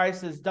that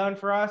Christ has done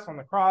for us on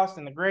the cross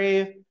and the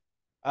grave,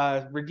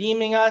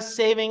 redeeming us,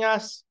 saving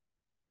us?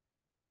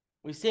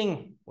 We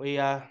sing, we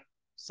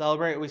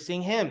celebrate, we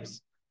sing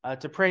hymns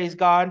to praise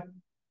God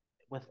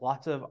with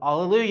lots of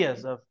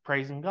alleluias of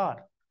praising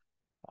God.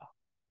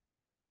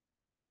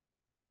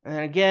 And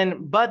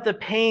again, but the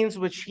pains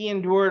which he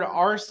endured,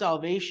 our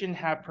salvation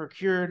have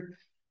procured.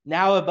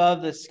 Now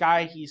above the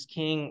sky he's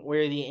king,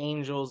 where the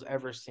angels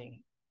ever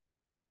sing.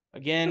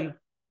 Again,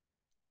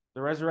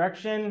 the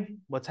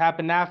resurrection, what's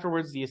happened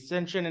afterwards, the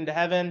ascension into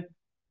heaven,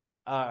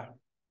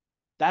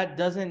 that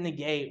doesn't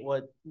negate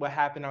what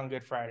happened on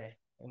Good Friday.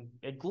 And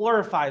it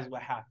glorifies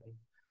what happened.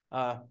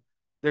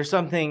 There's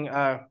something,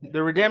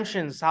 the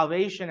redemption,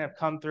 salvation have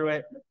come through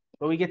it,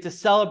 but we get to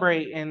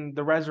celebrate in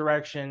the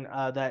resurrection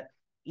that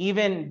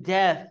even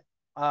death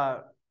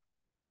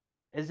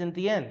isn't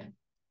the end.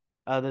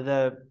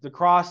 The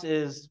cross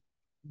is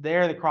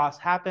there. The cross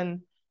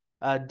happened.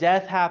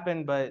 Death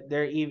happened, but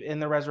there in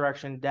the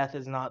resurrection, death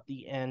is not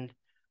the end,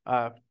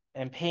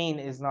 and pain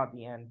is not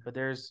the end. But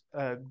there's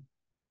a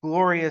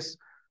glorious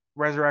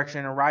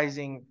resurrection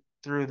arising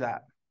through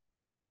that.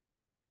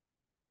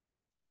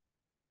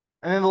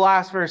 And then the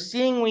last verse,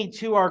 seeing we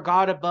to our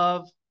God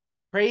above,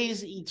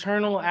 praise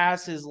eternal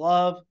as his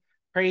love,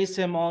 praise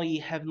him all ye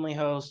heavenly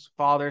hosts,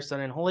 Father, Son,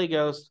 and Holy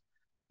Ghost.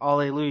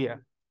 Alleluia.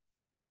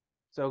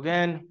 So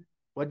again,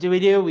 what do?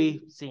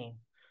 We sing.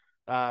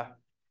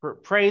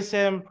 Praise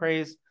him,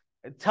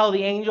 tell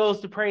the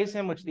angels to praise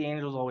him, which the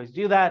angels always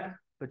do that,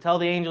 but tell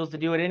the angels to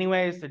do it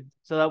anyways,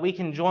 so that we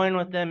can join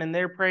with them in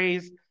their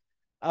praise.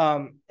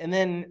 And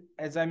then,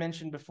 as I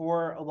mentioned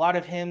before, a lot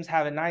of hymns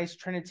have a nice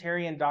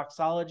Trinitarian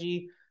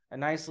doxology, a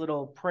nice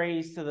little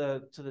praise to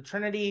the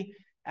Trinity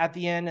at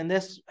the end, and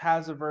this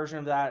has a version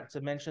of that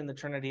to mention the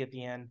Trinity at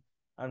the end,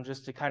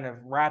 just to kind of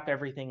wrap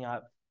everything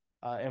up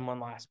in one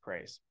last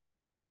praise.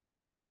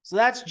 So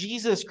that's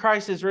Jesus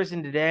Christ is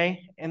risen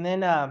today. And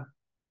then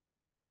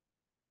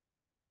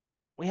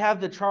we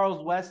have the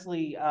Charles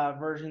Wesley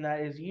version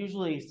that is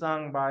usually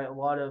sung by a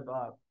lot of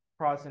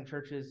Protestant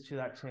churches to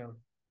that tune.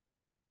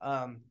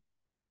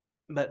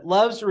 But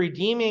love's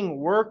redeeming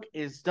work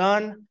is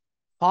done,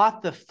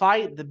 fought the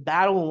fight, the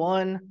battle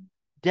won,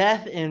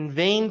 death in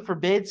vain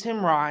forbids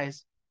him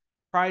rise,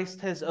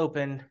 Christ has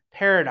opened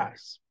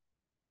paradise.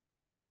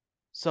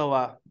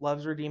 So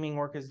love's redeeming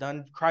work is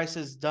done. Christ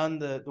has done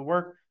the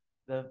work.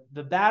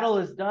 The battle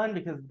is done,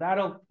 because the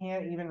battle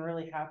can't even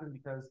really happen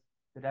because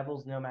the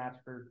devil's no match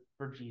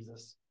for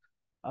Jesus.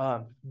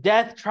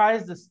 Death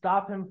tries to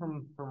stop him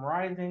from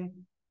rising,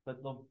 but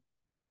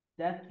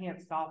death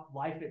can't stop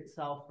life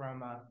itself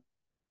from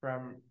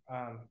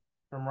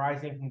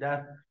rising from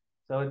death.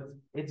 So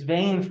it's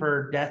vain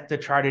for death to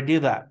try to do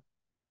that.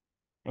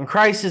 And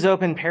Christ has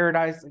opened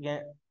paradise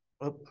again.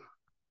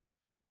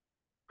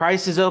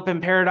 Christ has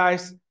opened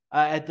paradise.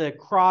 At the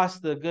cross,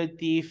 the good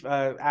thief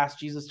asked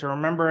Jesus to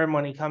remember him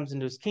when he comes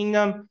into his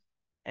kingdom.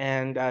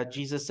 And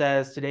Jesus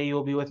says, "Today you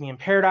will be with me in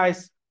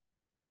paradise."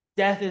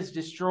 Death is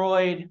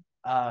destroyed.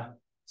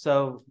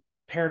 So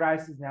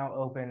paradise is now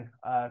open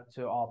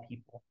to all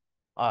people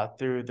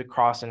through the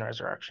cross and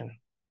resurrection.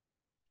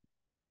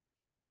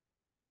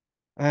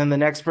 And the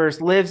next verse,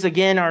 "Lives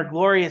again our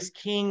glorious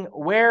King.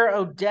 Where,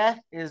 O death,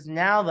 is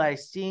now thy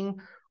sting?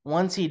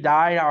 Once he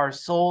died our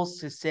souls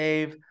to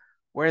save.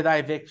 Where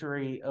thy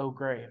victory, O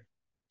grave?"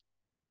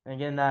 And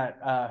again,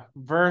 that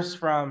verse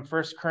from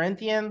 1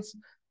 Corinthians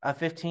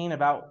 15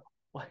 about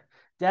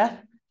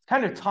death, it's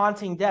kind of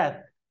taunting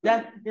death.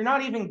 Death, you're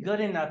not even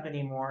good enough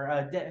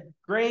anymore.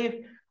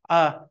 Grave,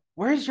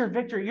 where's your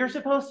victory? You're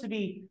supposed to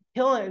be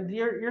killing,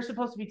 you're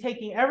supposed to be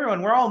taking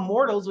everyone. We're all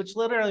mortals, which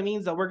literally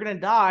means that we're going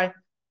to die.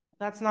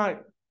 That's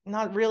not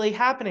really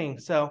happening.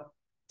 So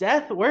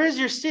death, where is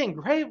your sting?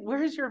 Grave,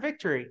 where is your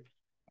victory?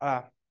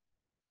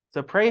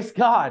 So praise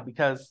God,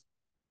 because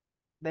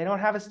they don't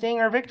have a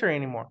sting or victory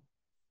anymore.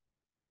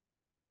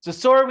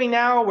 So are we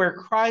now where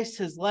Christ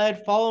has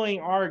led,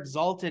 following our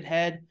exalted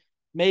head,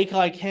 made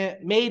like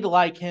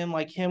him,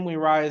 like him we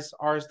rise,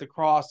 ours the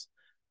cross,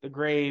 the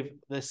grave,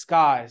 the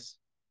skies.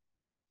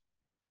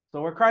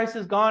 So where Christ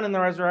has gone in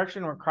the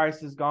resurrection, where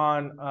Christ has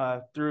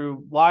gone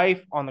through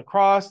life on the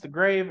cross, the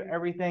grave,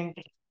 everything,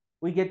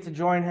 we get to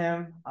join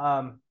him.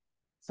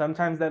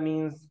 Sometimes that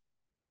means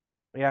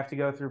we have to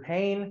go through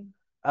pain,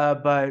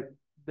 but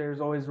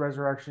there's always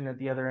resurrection at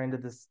the other end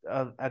of this.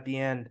 At the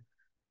end,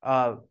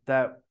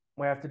 that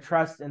we have to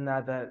trust in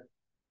that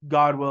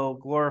God will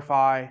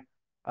glorify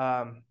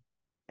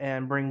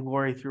and bring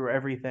glory through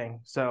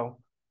everything.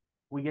 So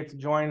we get to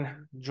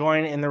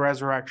join in the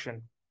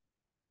resurrection,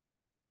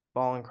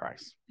 following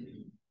Christ.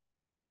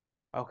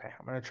 Okay,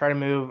 I'm going to try to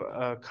move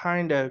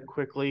kind of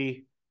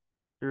quickly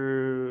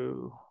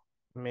through.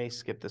 I may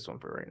skip this one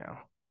for right now.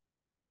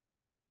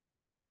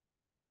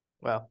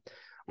 Well,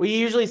 we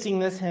usually sing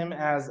this hymn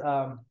as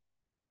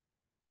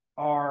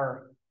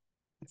our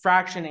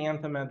fraction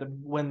anthem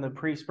when the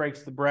priest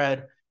breaks the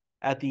bread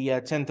at the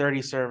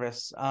 10:30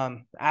 service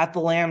at the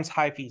Lamb's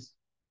High Feast.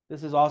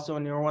 This is also a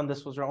newer one.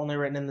 This was only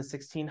written in the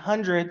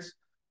 1600s.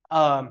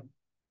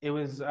 It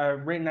was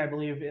written, I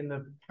believe, in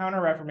the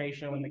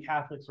Counter-Reformation when the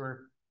Catholics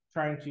were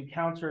trying to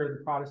counter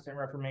the Protestant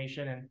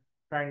Reformation and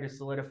trying to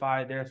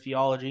solidify their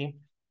theology.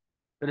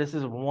 But this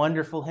is a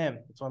wonderful hymn.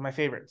 It's one of my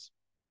favorites.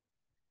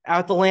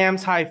 At the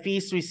Lamb's High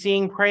Feast, we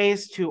sing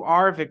praise to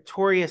our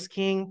victorious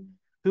King,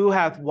 who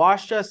hath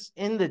washed us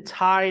in the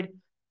tide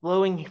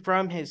flowing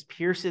from his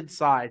pierced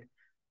side.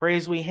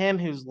 Praise we him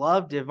whose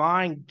love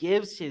divine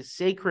gives his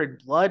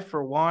sacred blood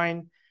for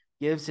wine,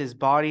 gives his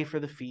body for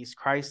the feast.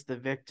 Christ the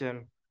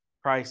victim,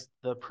 Christ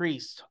the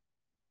priest.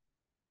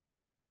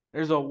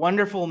 There's a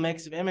wonderful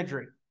mix of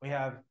imagery. We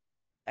have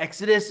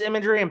Exodus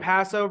imagery and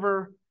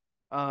Passover.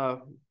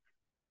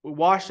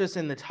 Washed us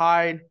in the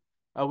tide.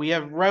 We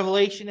have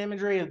Revelation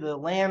imagery of the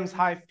Lamb's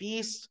High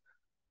Feast.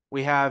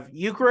 We have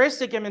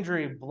Eucharistic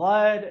imagery of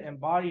blood and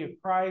body of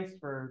Christ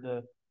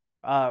for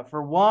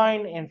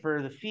wine and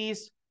for the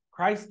feast.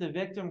 Christ the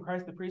victim,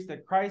 Christ the priest.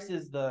 That Christ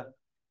is the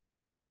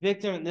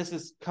victim. This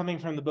is coming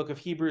from the book of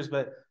Hebrews,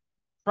 but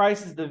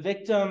Christ is the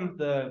victim,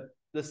 the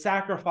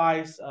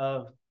sacrifice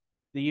of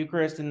the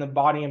Eucharist and the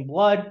body and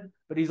blood.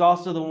 But he's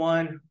also the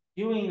one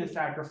doing the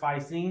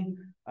sacrificing,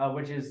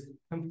 which is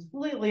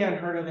completely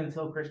unheard of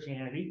until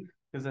Christianity,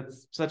 because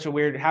it's such a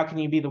weird, how can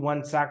you be the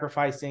one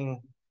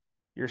sacrificing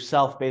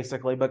yourself,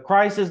 basically? But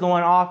Christ is the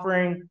one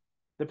offering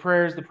the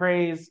prayers, the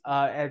praise.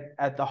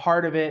 At the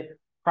heart of it,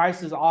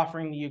 Christ is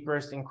offering the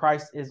Eucharist, and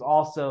Christ is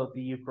also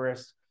the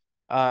Eucharist,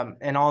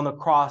 and on the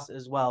cross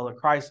as well. That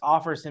Christ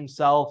offers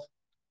himself,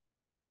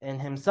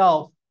 and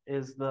himself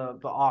is the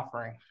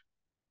offering.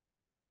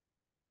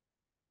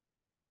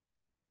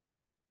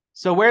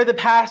 So where the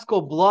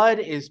paschal blood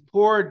is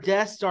poured,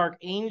 death's dark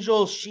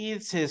angel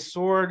sheathes his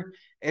sword.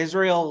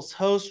 Israel's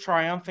host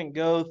triumphant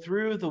go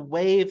through the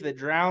wave that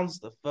drowns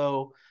the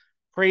foe.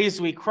 Praise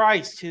we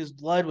Christ, whose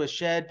blood was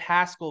shed,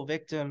 paschal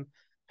victim,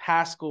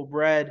 paschal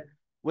bread.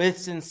 With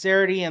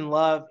sincerity and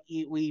love,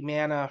 eat we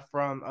manna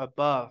from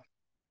above.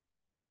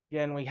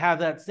 Again, we have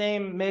that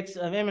same mix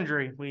of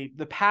imagery.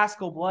 The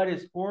paschal blood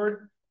is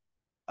poured.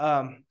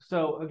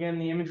 So again,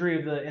 the imagery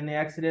of in the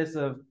Exodus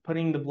of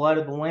putting the blood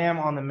of the lamb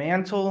on the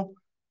mantle,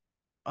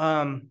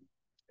 and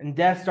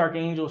death's dark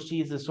angel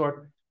sheathes the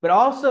sword, but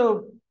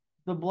also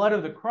the blood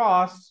of the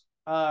cross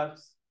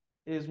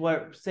is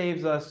what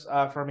saves us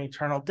from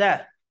eternal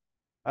death.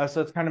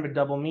 So it's kind of a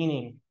double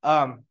meaning.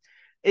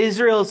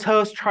 Israel's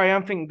host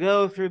triumphant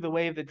go through the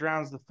wave that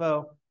drowns the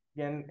foe.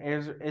 Again,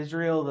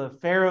 Israel, the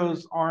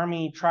Pharaoh's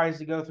army tries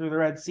to go through the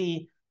Red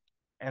Sea,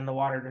 and the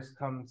water just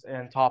comes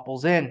and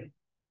topples in.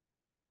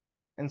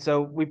 And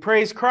so we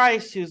praise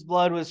Christ, whose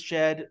blood was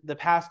shed, the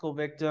paschal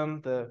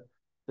victim, the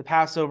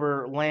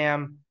Passover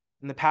lamb,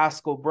 and the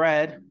paschal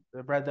bread,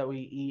 the bread that we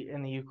eat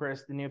in the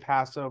Eucharist, the new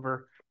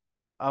Passover.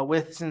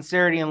 With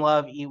sincerity and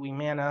love eat we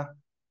manna.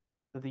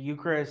 The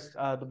Eucharist,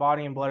 the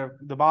body and blood of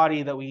the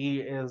body that we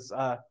eat is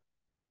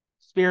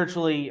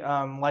spiritually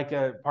like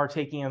a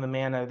partaking of the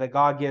manna that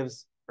God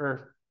gives,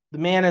 or the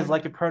manna is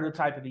like a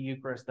prototype of the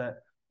Eucharist, that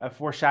a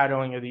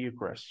foreshadowing of the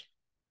Eucharist.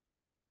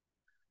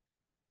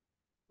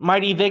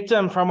 Mighty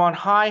victim, from on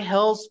high,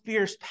 hell's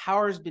fierce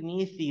powers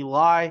beneath thee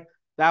lie.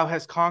 Thou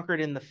hast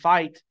conquered in the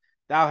fight.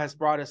 Thou hast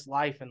brought us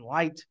life and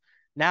light.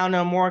 Now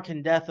no more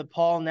can death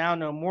appall. Now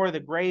no more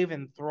the grave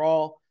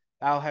enthrall.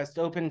 Thou hast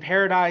opened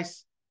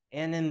paradise,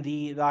 and in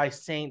thee thy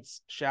saints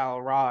shall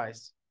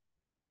rise.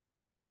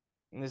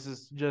 And this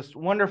is just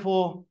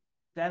wonderful.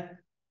 Death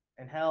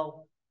and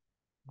hell,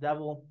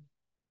 devil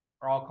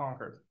are all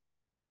conquered.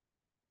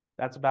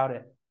 That's about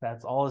it.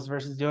 That's all this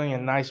verse is doing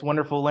in nice,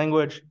 wonderful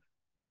language.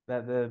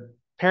 That the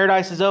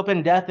paradise is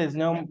open, death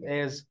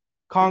is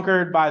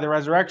conquered by the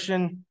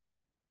resurrection,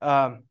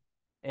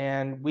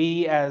 and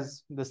we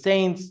as the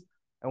saints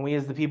and we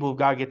as the people of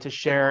God get to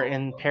share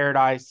in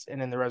paradise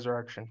and in the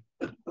resurrection.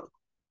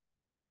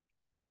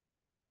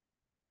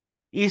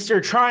 Easter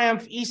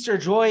triumph, Easter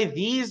joy,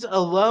 these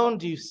alone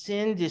do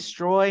sin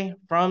destroy.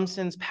 From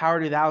sin's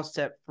power do thou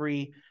set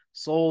free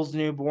souls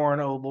newborn,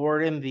 O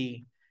Lord, in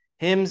thee.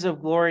 Hymns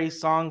of glory,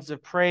 songs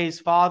of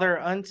praise, Father,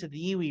 unto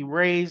thee we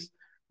raise.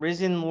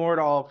 Risen Lord,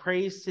 all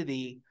praise to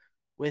thee,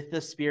 with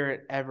the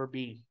Spirit ever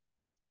be.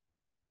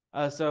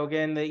 So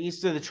again, the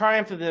Easter, the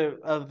triumph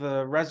of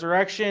the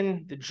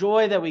resurrection, the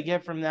joy that we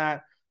get from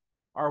that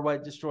are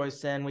what destroys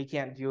sin. We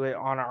can't do it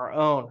on our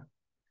own.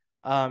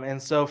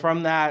 And so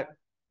from that,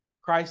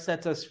 Christ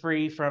sets us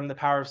free from the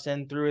power of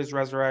sin through his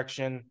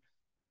resurrection.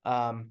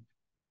 And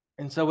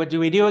so what do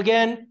we do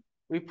again?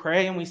 We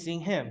pray and we sing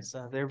hymns.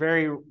 They're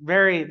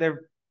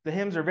the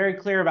hymns are very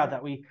clear about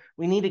that. We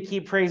need to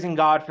keep praising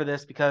God for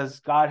this because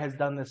God has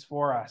done this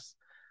for us.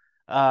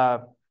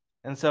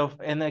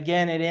 And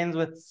again, it ends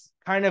with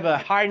kind of a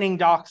heightening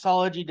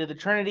doxology to the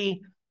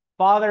Trinity.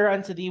 Father,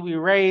 unto thee we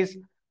raise.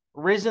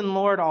 Risen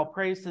Lord, all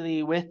praise to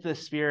thee, with the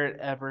Spirit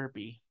ever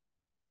be.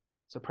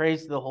 So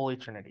praise to the Holy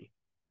Trinity.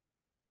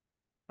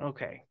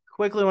 Okay,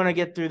 quickly want to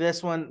get through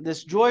this one.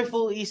 This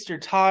joyful Easter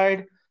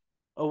tide,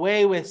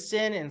 away with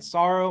sin and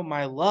sorrow,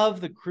 my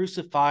love the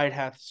crucified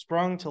hath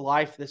sprung to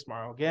life this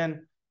morrow.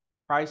 Again,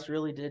 Christ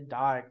really did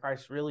die.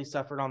 Christ really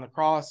suffered on the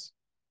cross,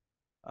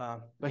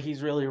 but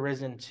he's really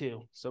risen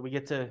too. So we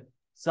get to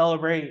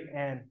celebrate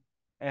and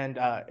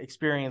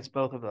experience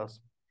both of those.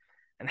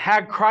 And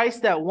had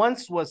Christ that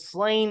once was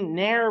slain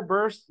never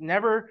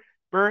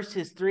burst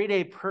his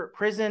 3-day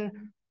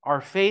prison,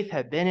 our faith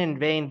had been in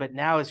vain, but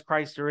now is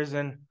Christ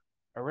arisen.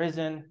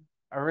 That's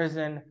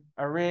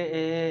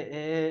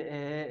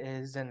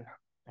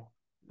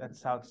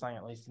how it's sung,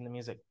 at least in the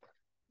music.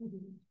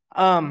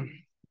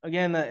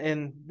 Again,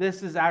 and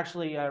this is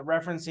actually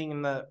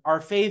referencing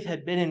our faith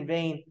had been in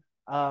vain.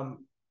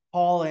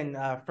 Paul in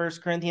 1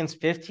 Corinthians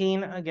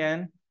 15,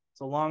 again,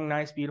 it's a long,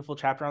 nice, beautiful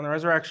chapter on the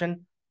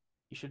resurrection.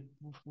 You should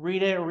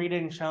read it or read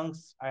it in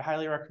chunks. I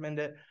highly recommend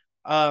it.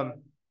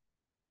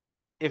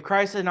 If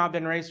Christ had not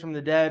been raised from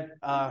the dead,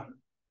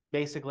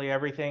 basically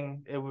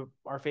everything,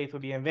 our faith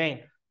would be in vain.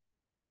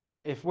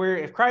 If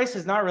Christ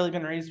has not really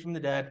been raised from the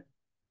dead,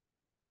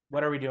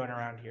 what are we doing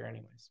around here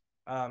anyways?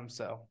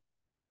 So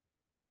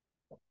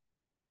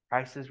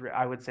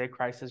I would say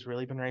Christ has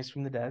really been raised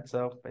from the dead,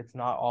 so it's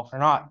not all for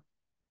naught.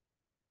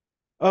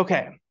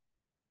 Okay.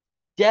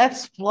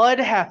 Death's flood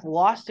hath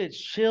lost its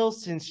chill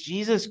since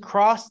Jesus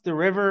crossed the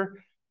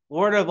river.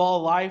 Lord of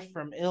all life,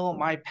 from ill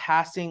my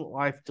passing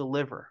life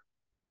deliver.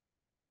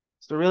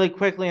 So really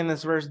quickly in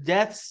this verse,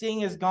 death's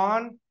sting is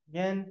gone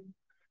again.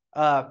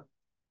 And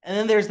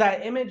then there's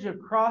that image of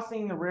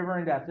crossing the river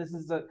in death. This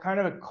is a kind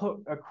of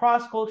a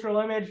cross-cultural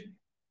image.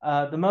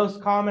 The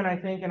most common, I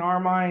think, in our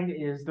mind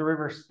is the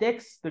river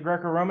Styx, the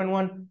Greco-Roman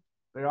one,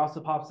 but it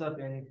also pops up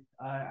in,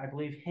 I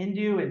believe,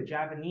 Hindu and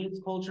Japanese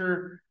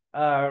culture,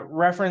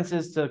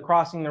 references to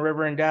crossing the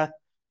river in death.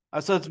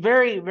 So it's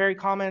very, very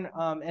common.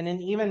 And in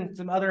even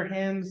some other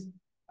hymns,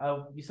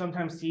 you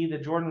sometimes see the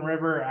Jordan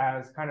River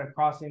as kind of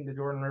crossing the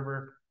Jordan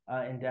River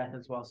in death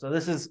as well. So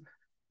this is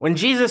when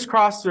Jesus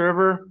crossed the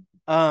river,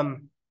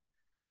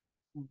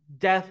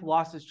 death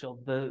lost its chill.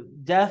 The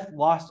death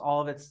lost all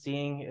of its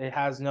sting. It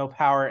has no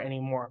power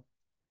anymore.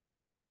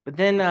 But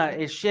then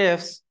it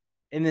shifts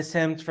in this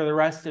hymn for the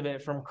rest of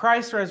it from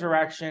Christ's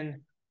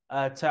resurrection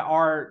to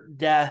our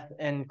death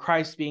and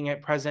Christ being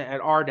present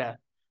at our death.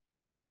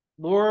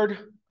 Lord,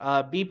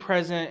 be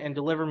present and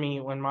deliver me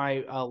when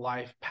my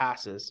life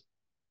passes.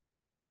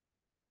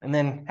 And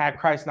then had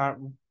Christ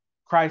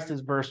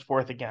has burst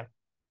forth again.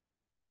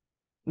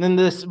 And then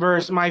this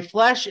verse, my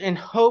flesh in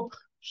hope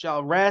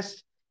shall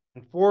rest,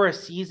 and for a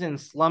season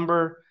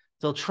slumber,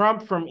 till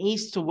trump from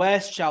east to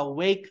west shall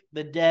wake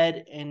the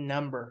dead in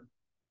number.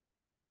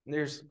 And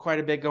there's quite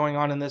a bit going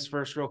on in this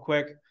verse real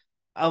quick.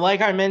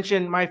 Like I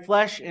mentioned, my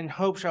flesh in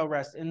hope shall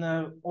rest. In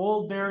the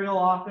old burial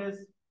office,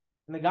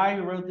 and the guy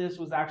who wrote this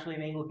was actually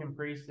an Anglican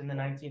priest in the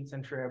 19th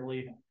century, I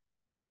believe.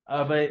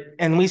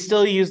 And we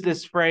still use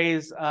this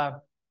phrase,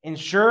 in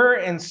sure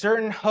and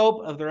certain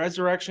hope of the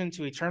resurrection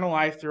to eternal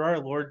life through our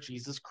Lord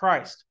Jesus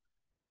Christ.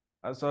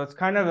 So it's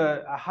kind of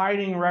a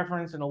hiding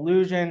reference, an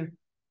allusion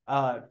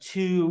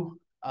to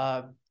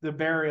the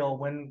burial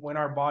when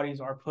our bodies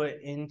are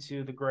put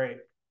into the grave.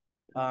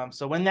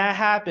 So when that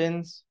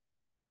happens,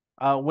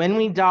 when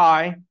we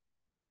die,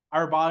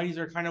 our bodies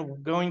are kind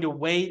of going to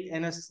wait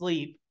in a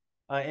sleep,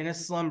 in a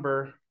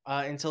slumber,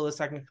 until the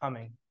second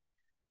coming,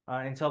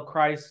 until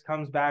Christ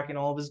comes back in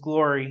all of his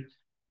glory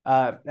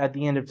at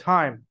the end of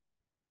time.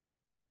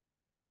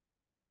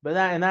 But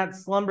that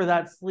slumber,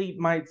 that sleep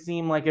might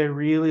seem like a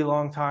really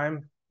long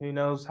time. Who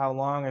knows how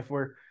long if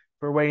we're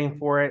waiting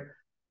for it.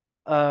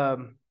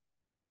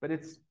 But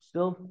it's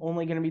still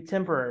only going to be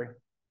temporary.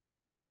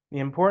 The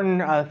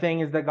important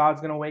thing is that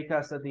God's going to wake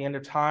us at the end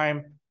of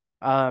time,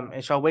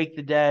 and shall wake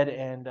the dead,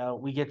 and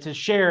we get to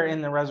share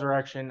in the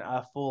resurrection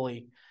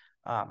fully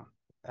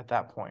at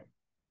that point.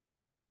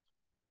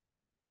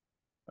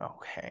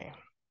 Okay.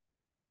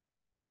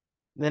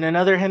 Then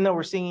another hymn that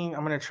we're singing,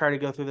 I'm going to try to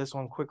go through this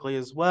one quickly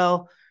as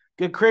well.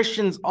 Good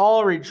Christians,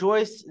 all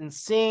rejoice and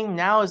sing.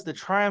 Now is the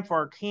triumph of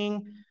our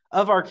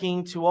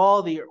King. To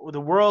all the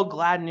world,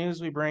 glad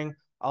news we bring.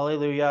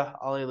 Alleluia,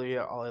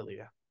 alleluia,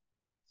 alleluia.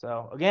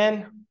 So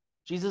again,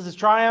 Jesus has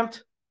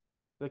triumphed.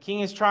 The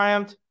King has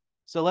triumphed.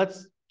 So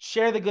let's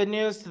share the good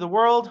news to the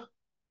world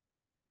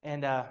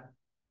and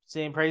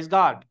sing praise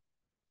God.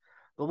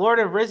 The Lord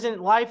of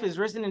life is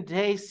risen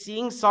today.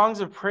 Sing songs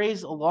of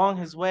praise along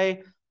his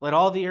way. Let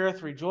all the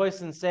earth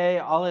rejoice and say,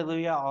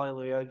 Alleluia,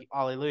 alleluia,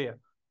 alleluia.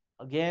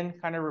 Again,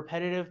 kind of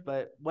repetitive,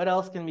 but what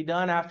else can be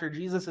done after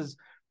Jesus is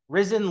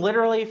risen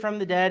literally from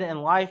the dead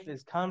and life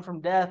has come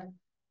from death?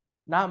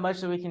 Not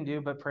much that we can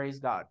do, but praise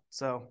God.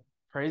 So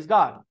praise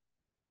God.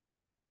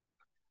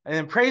 And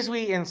then praise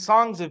we in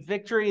songs of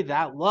victory,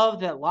 that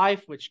love, that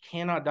life which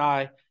cannot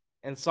die,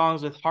 and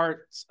songs with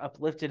hearts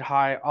uplifted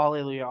high.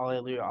 Alleluia,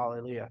 alleluia,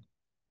 alleluia.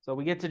 So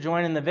we get to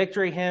join in the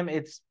victory hymn.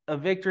 It's a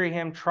victory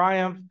hymn,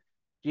 triumph.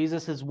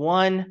 Jesus has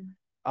won,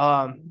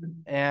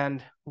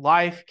 and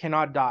life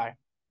cannot die.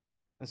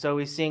 And so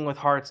we sing with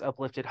hearts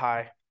uplifted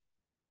high.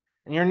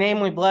 In your name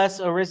we bless,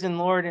 O risen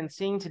Lord, and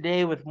sing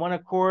today with one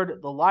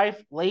accord, the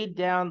life laid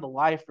down, the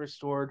life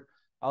restored.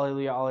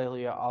 Alleluia,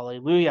 alleluia,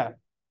 alleluia.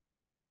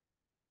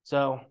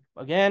 So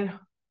again,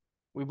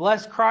 we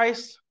bless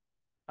Christ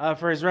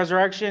for his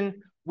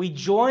resurrection. We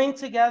join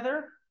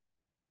together.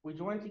 We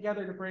join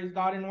together to praise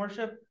God in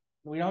worship.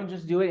 We don't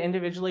just do it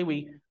individually.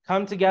 We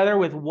come together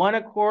with one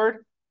accord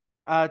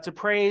to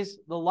praise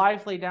the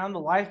life laid down, the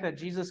life that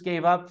Jesus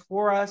gave up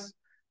for us,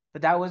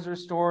 that was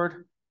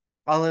restored.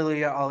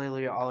 Alleluia,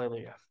 alleluia,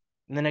 alleluia.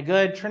 And then a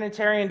good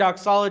Trinitarian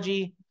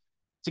doxology.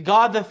 To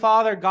God the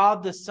Father,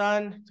 God the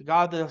Son, to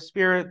God the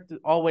Spirit,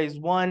 always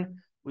one.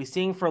 We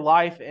sing for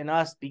life in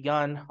us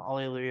begun.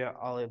 Alleluia,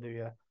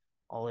 alleluia,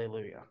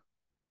 alleluia.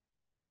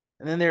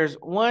 And then there's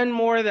one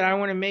more that I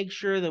want to make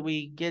sure that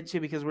we get to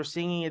because we're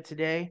singing it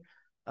today.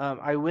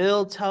 I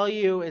will tell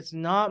you it's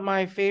not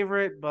my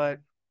favorite, but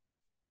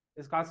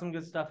it's got some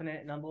good stuff in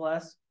it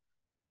nonetheless.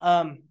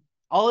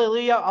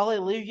 Alleluia,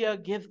 alleluia,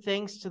 give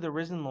thanks to the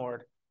risen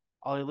Lord.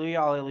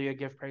 Alleluia, alleluia,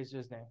 give praise to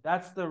his name.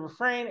 That's the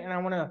refrain, and I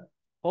want to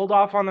hold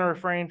off on the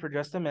refrain for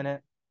just a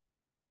minute.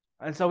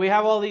 And so we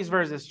have all these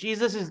verses.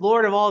 Jesus is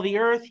Lord of all the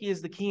earth. He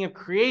is the King of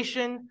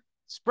creation.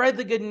 Spread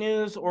the good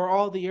news o'er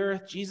all the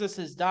earth. Jesus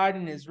has died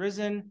and is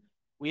risen.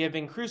 We have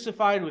been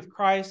crucified with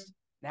Christ.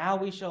 Now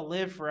we shall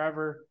live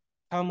forever.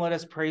 Come, let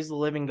us praise the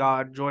living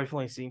God,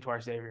 joyfully sing to our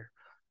Savior.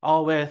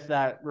 All with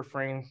that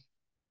refrain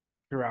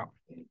throughout.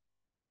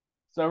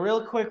 So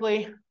real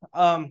quickly,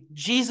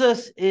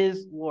 Jesus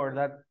is Lord.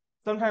 That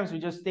sometimes we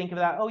just think of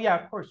that. Oh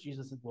yeah, of course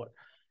Jesus is Lord.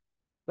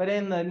 But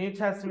in the New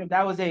Testament,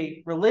 that was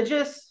a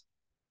religious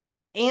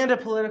and a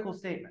political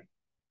statement.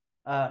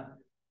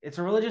 It's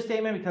a religious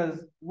statement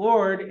because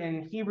Lord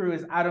in Hebrew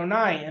is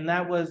Adonai, and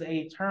that was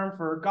a term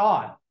for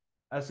God.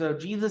 So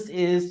Jesus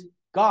is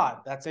God.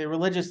 That's a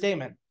religious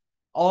statement.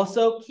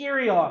 Also,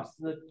 Kyrios,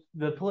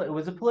 it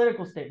was a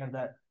political statement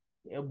that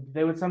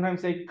they would sometimes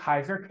say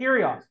Kaiser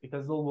Kyrios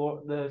because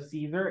the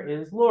Caesar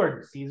is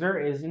Lord. Caesar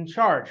is in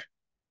charge.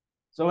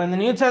 So in the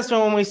New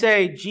Testament, when we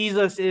say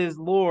Jesus is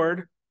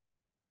Lord,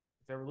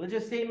 it's a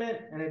religious statement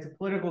and it's a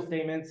political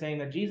statement saying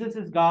that Jesus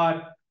is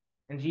God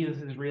and Jesus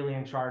is really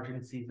in charge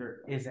and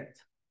Caesar isn't.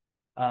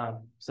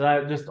 So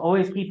that, just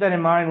always keep that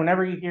in mind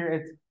whenever you hear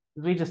it.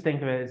 We just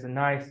think of it as a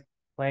nice,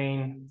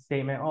 plain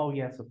statement. Oh,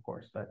 yes, of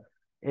course. But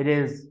it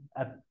is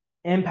an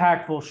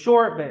impactful,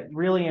 short, but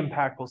really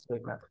impactful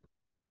statement.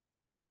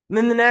 And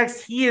then the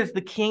next, he is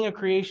the King of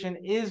creation,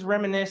 is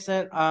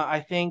reminiscent, I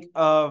think,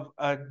 of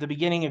the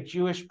beginning of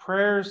Jewish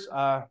prayers.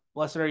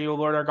 Blessed are you, O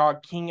Lord our God,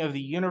 King of the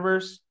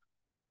universe.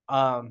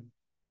 And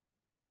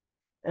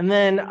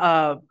then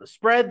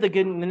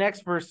the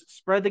next verse,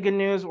 spread the good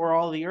news o'er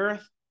all the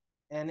earth.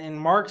 And in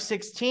Mark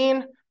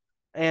 16,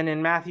 And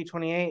in Matthew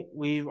 28,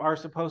 we are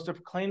supposed to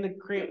proclaim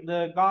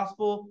the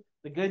gospel,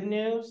 the good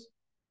news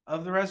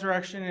of the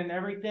resurrection and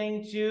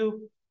everything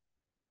to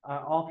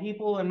all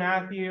people in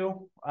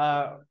Matthew,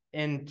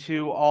 and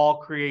to all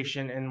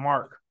creation in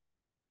Mark.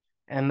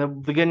 And the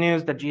good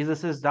news that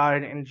Jesus has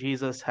died and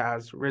Jesus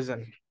has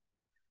risen.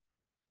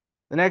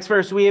 The next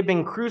verse, we have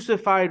been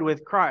crucified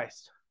with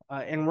Christ.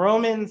 In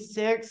Romans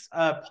 6,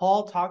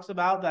 Paul talks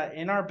about that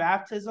in our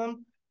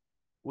baptism,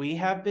 we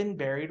have been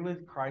buried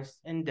with Christ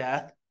in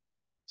death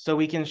so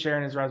we can share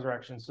in his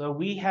resurrection. So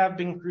we have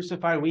been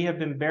crucified. We have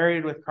been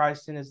buried with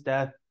Christ in his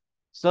death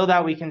so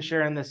that we can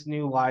share in this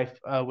new life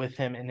with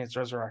him in his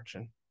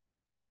resurrection.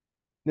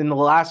 Then the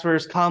last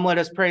verse, come, let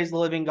us praise the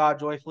living God,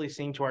 joyfully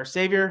sing to our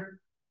Savior.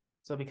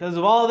 So because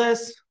of all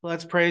this,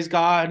 let's praise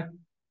God.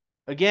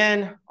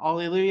 Again,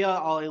 alleluia,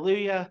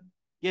 alleluia.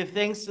 Give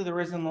thanks to the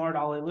risen Lord,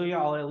 alleluia,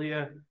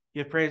 alleluia.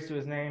 Give praise to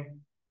his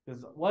name.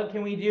 Because what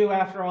can we do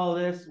after all of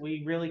this?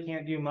 We really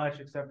can't do much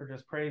except for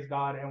just praise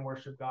God and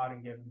worship God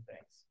and give him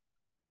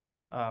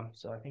thanks.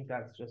 So I think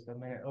that's just a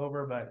minute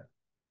over, but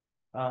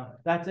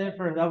that's it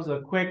that was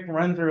a quick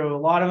run through a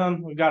lot of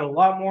them. We've got a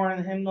lot more in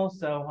the hymnal,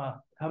 so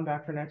come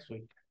back for next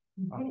week.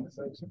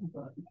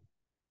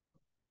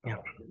 Yeah.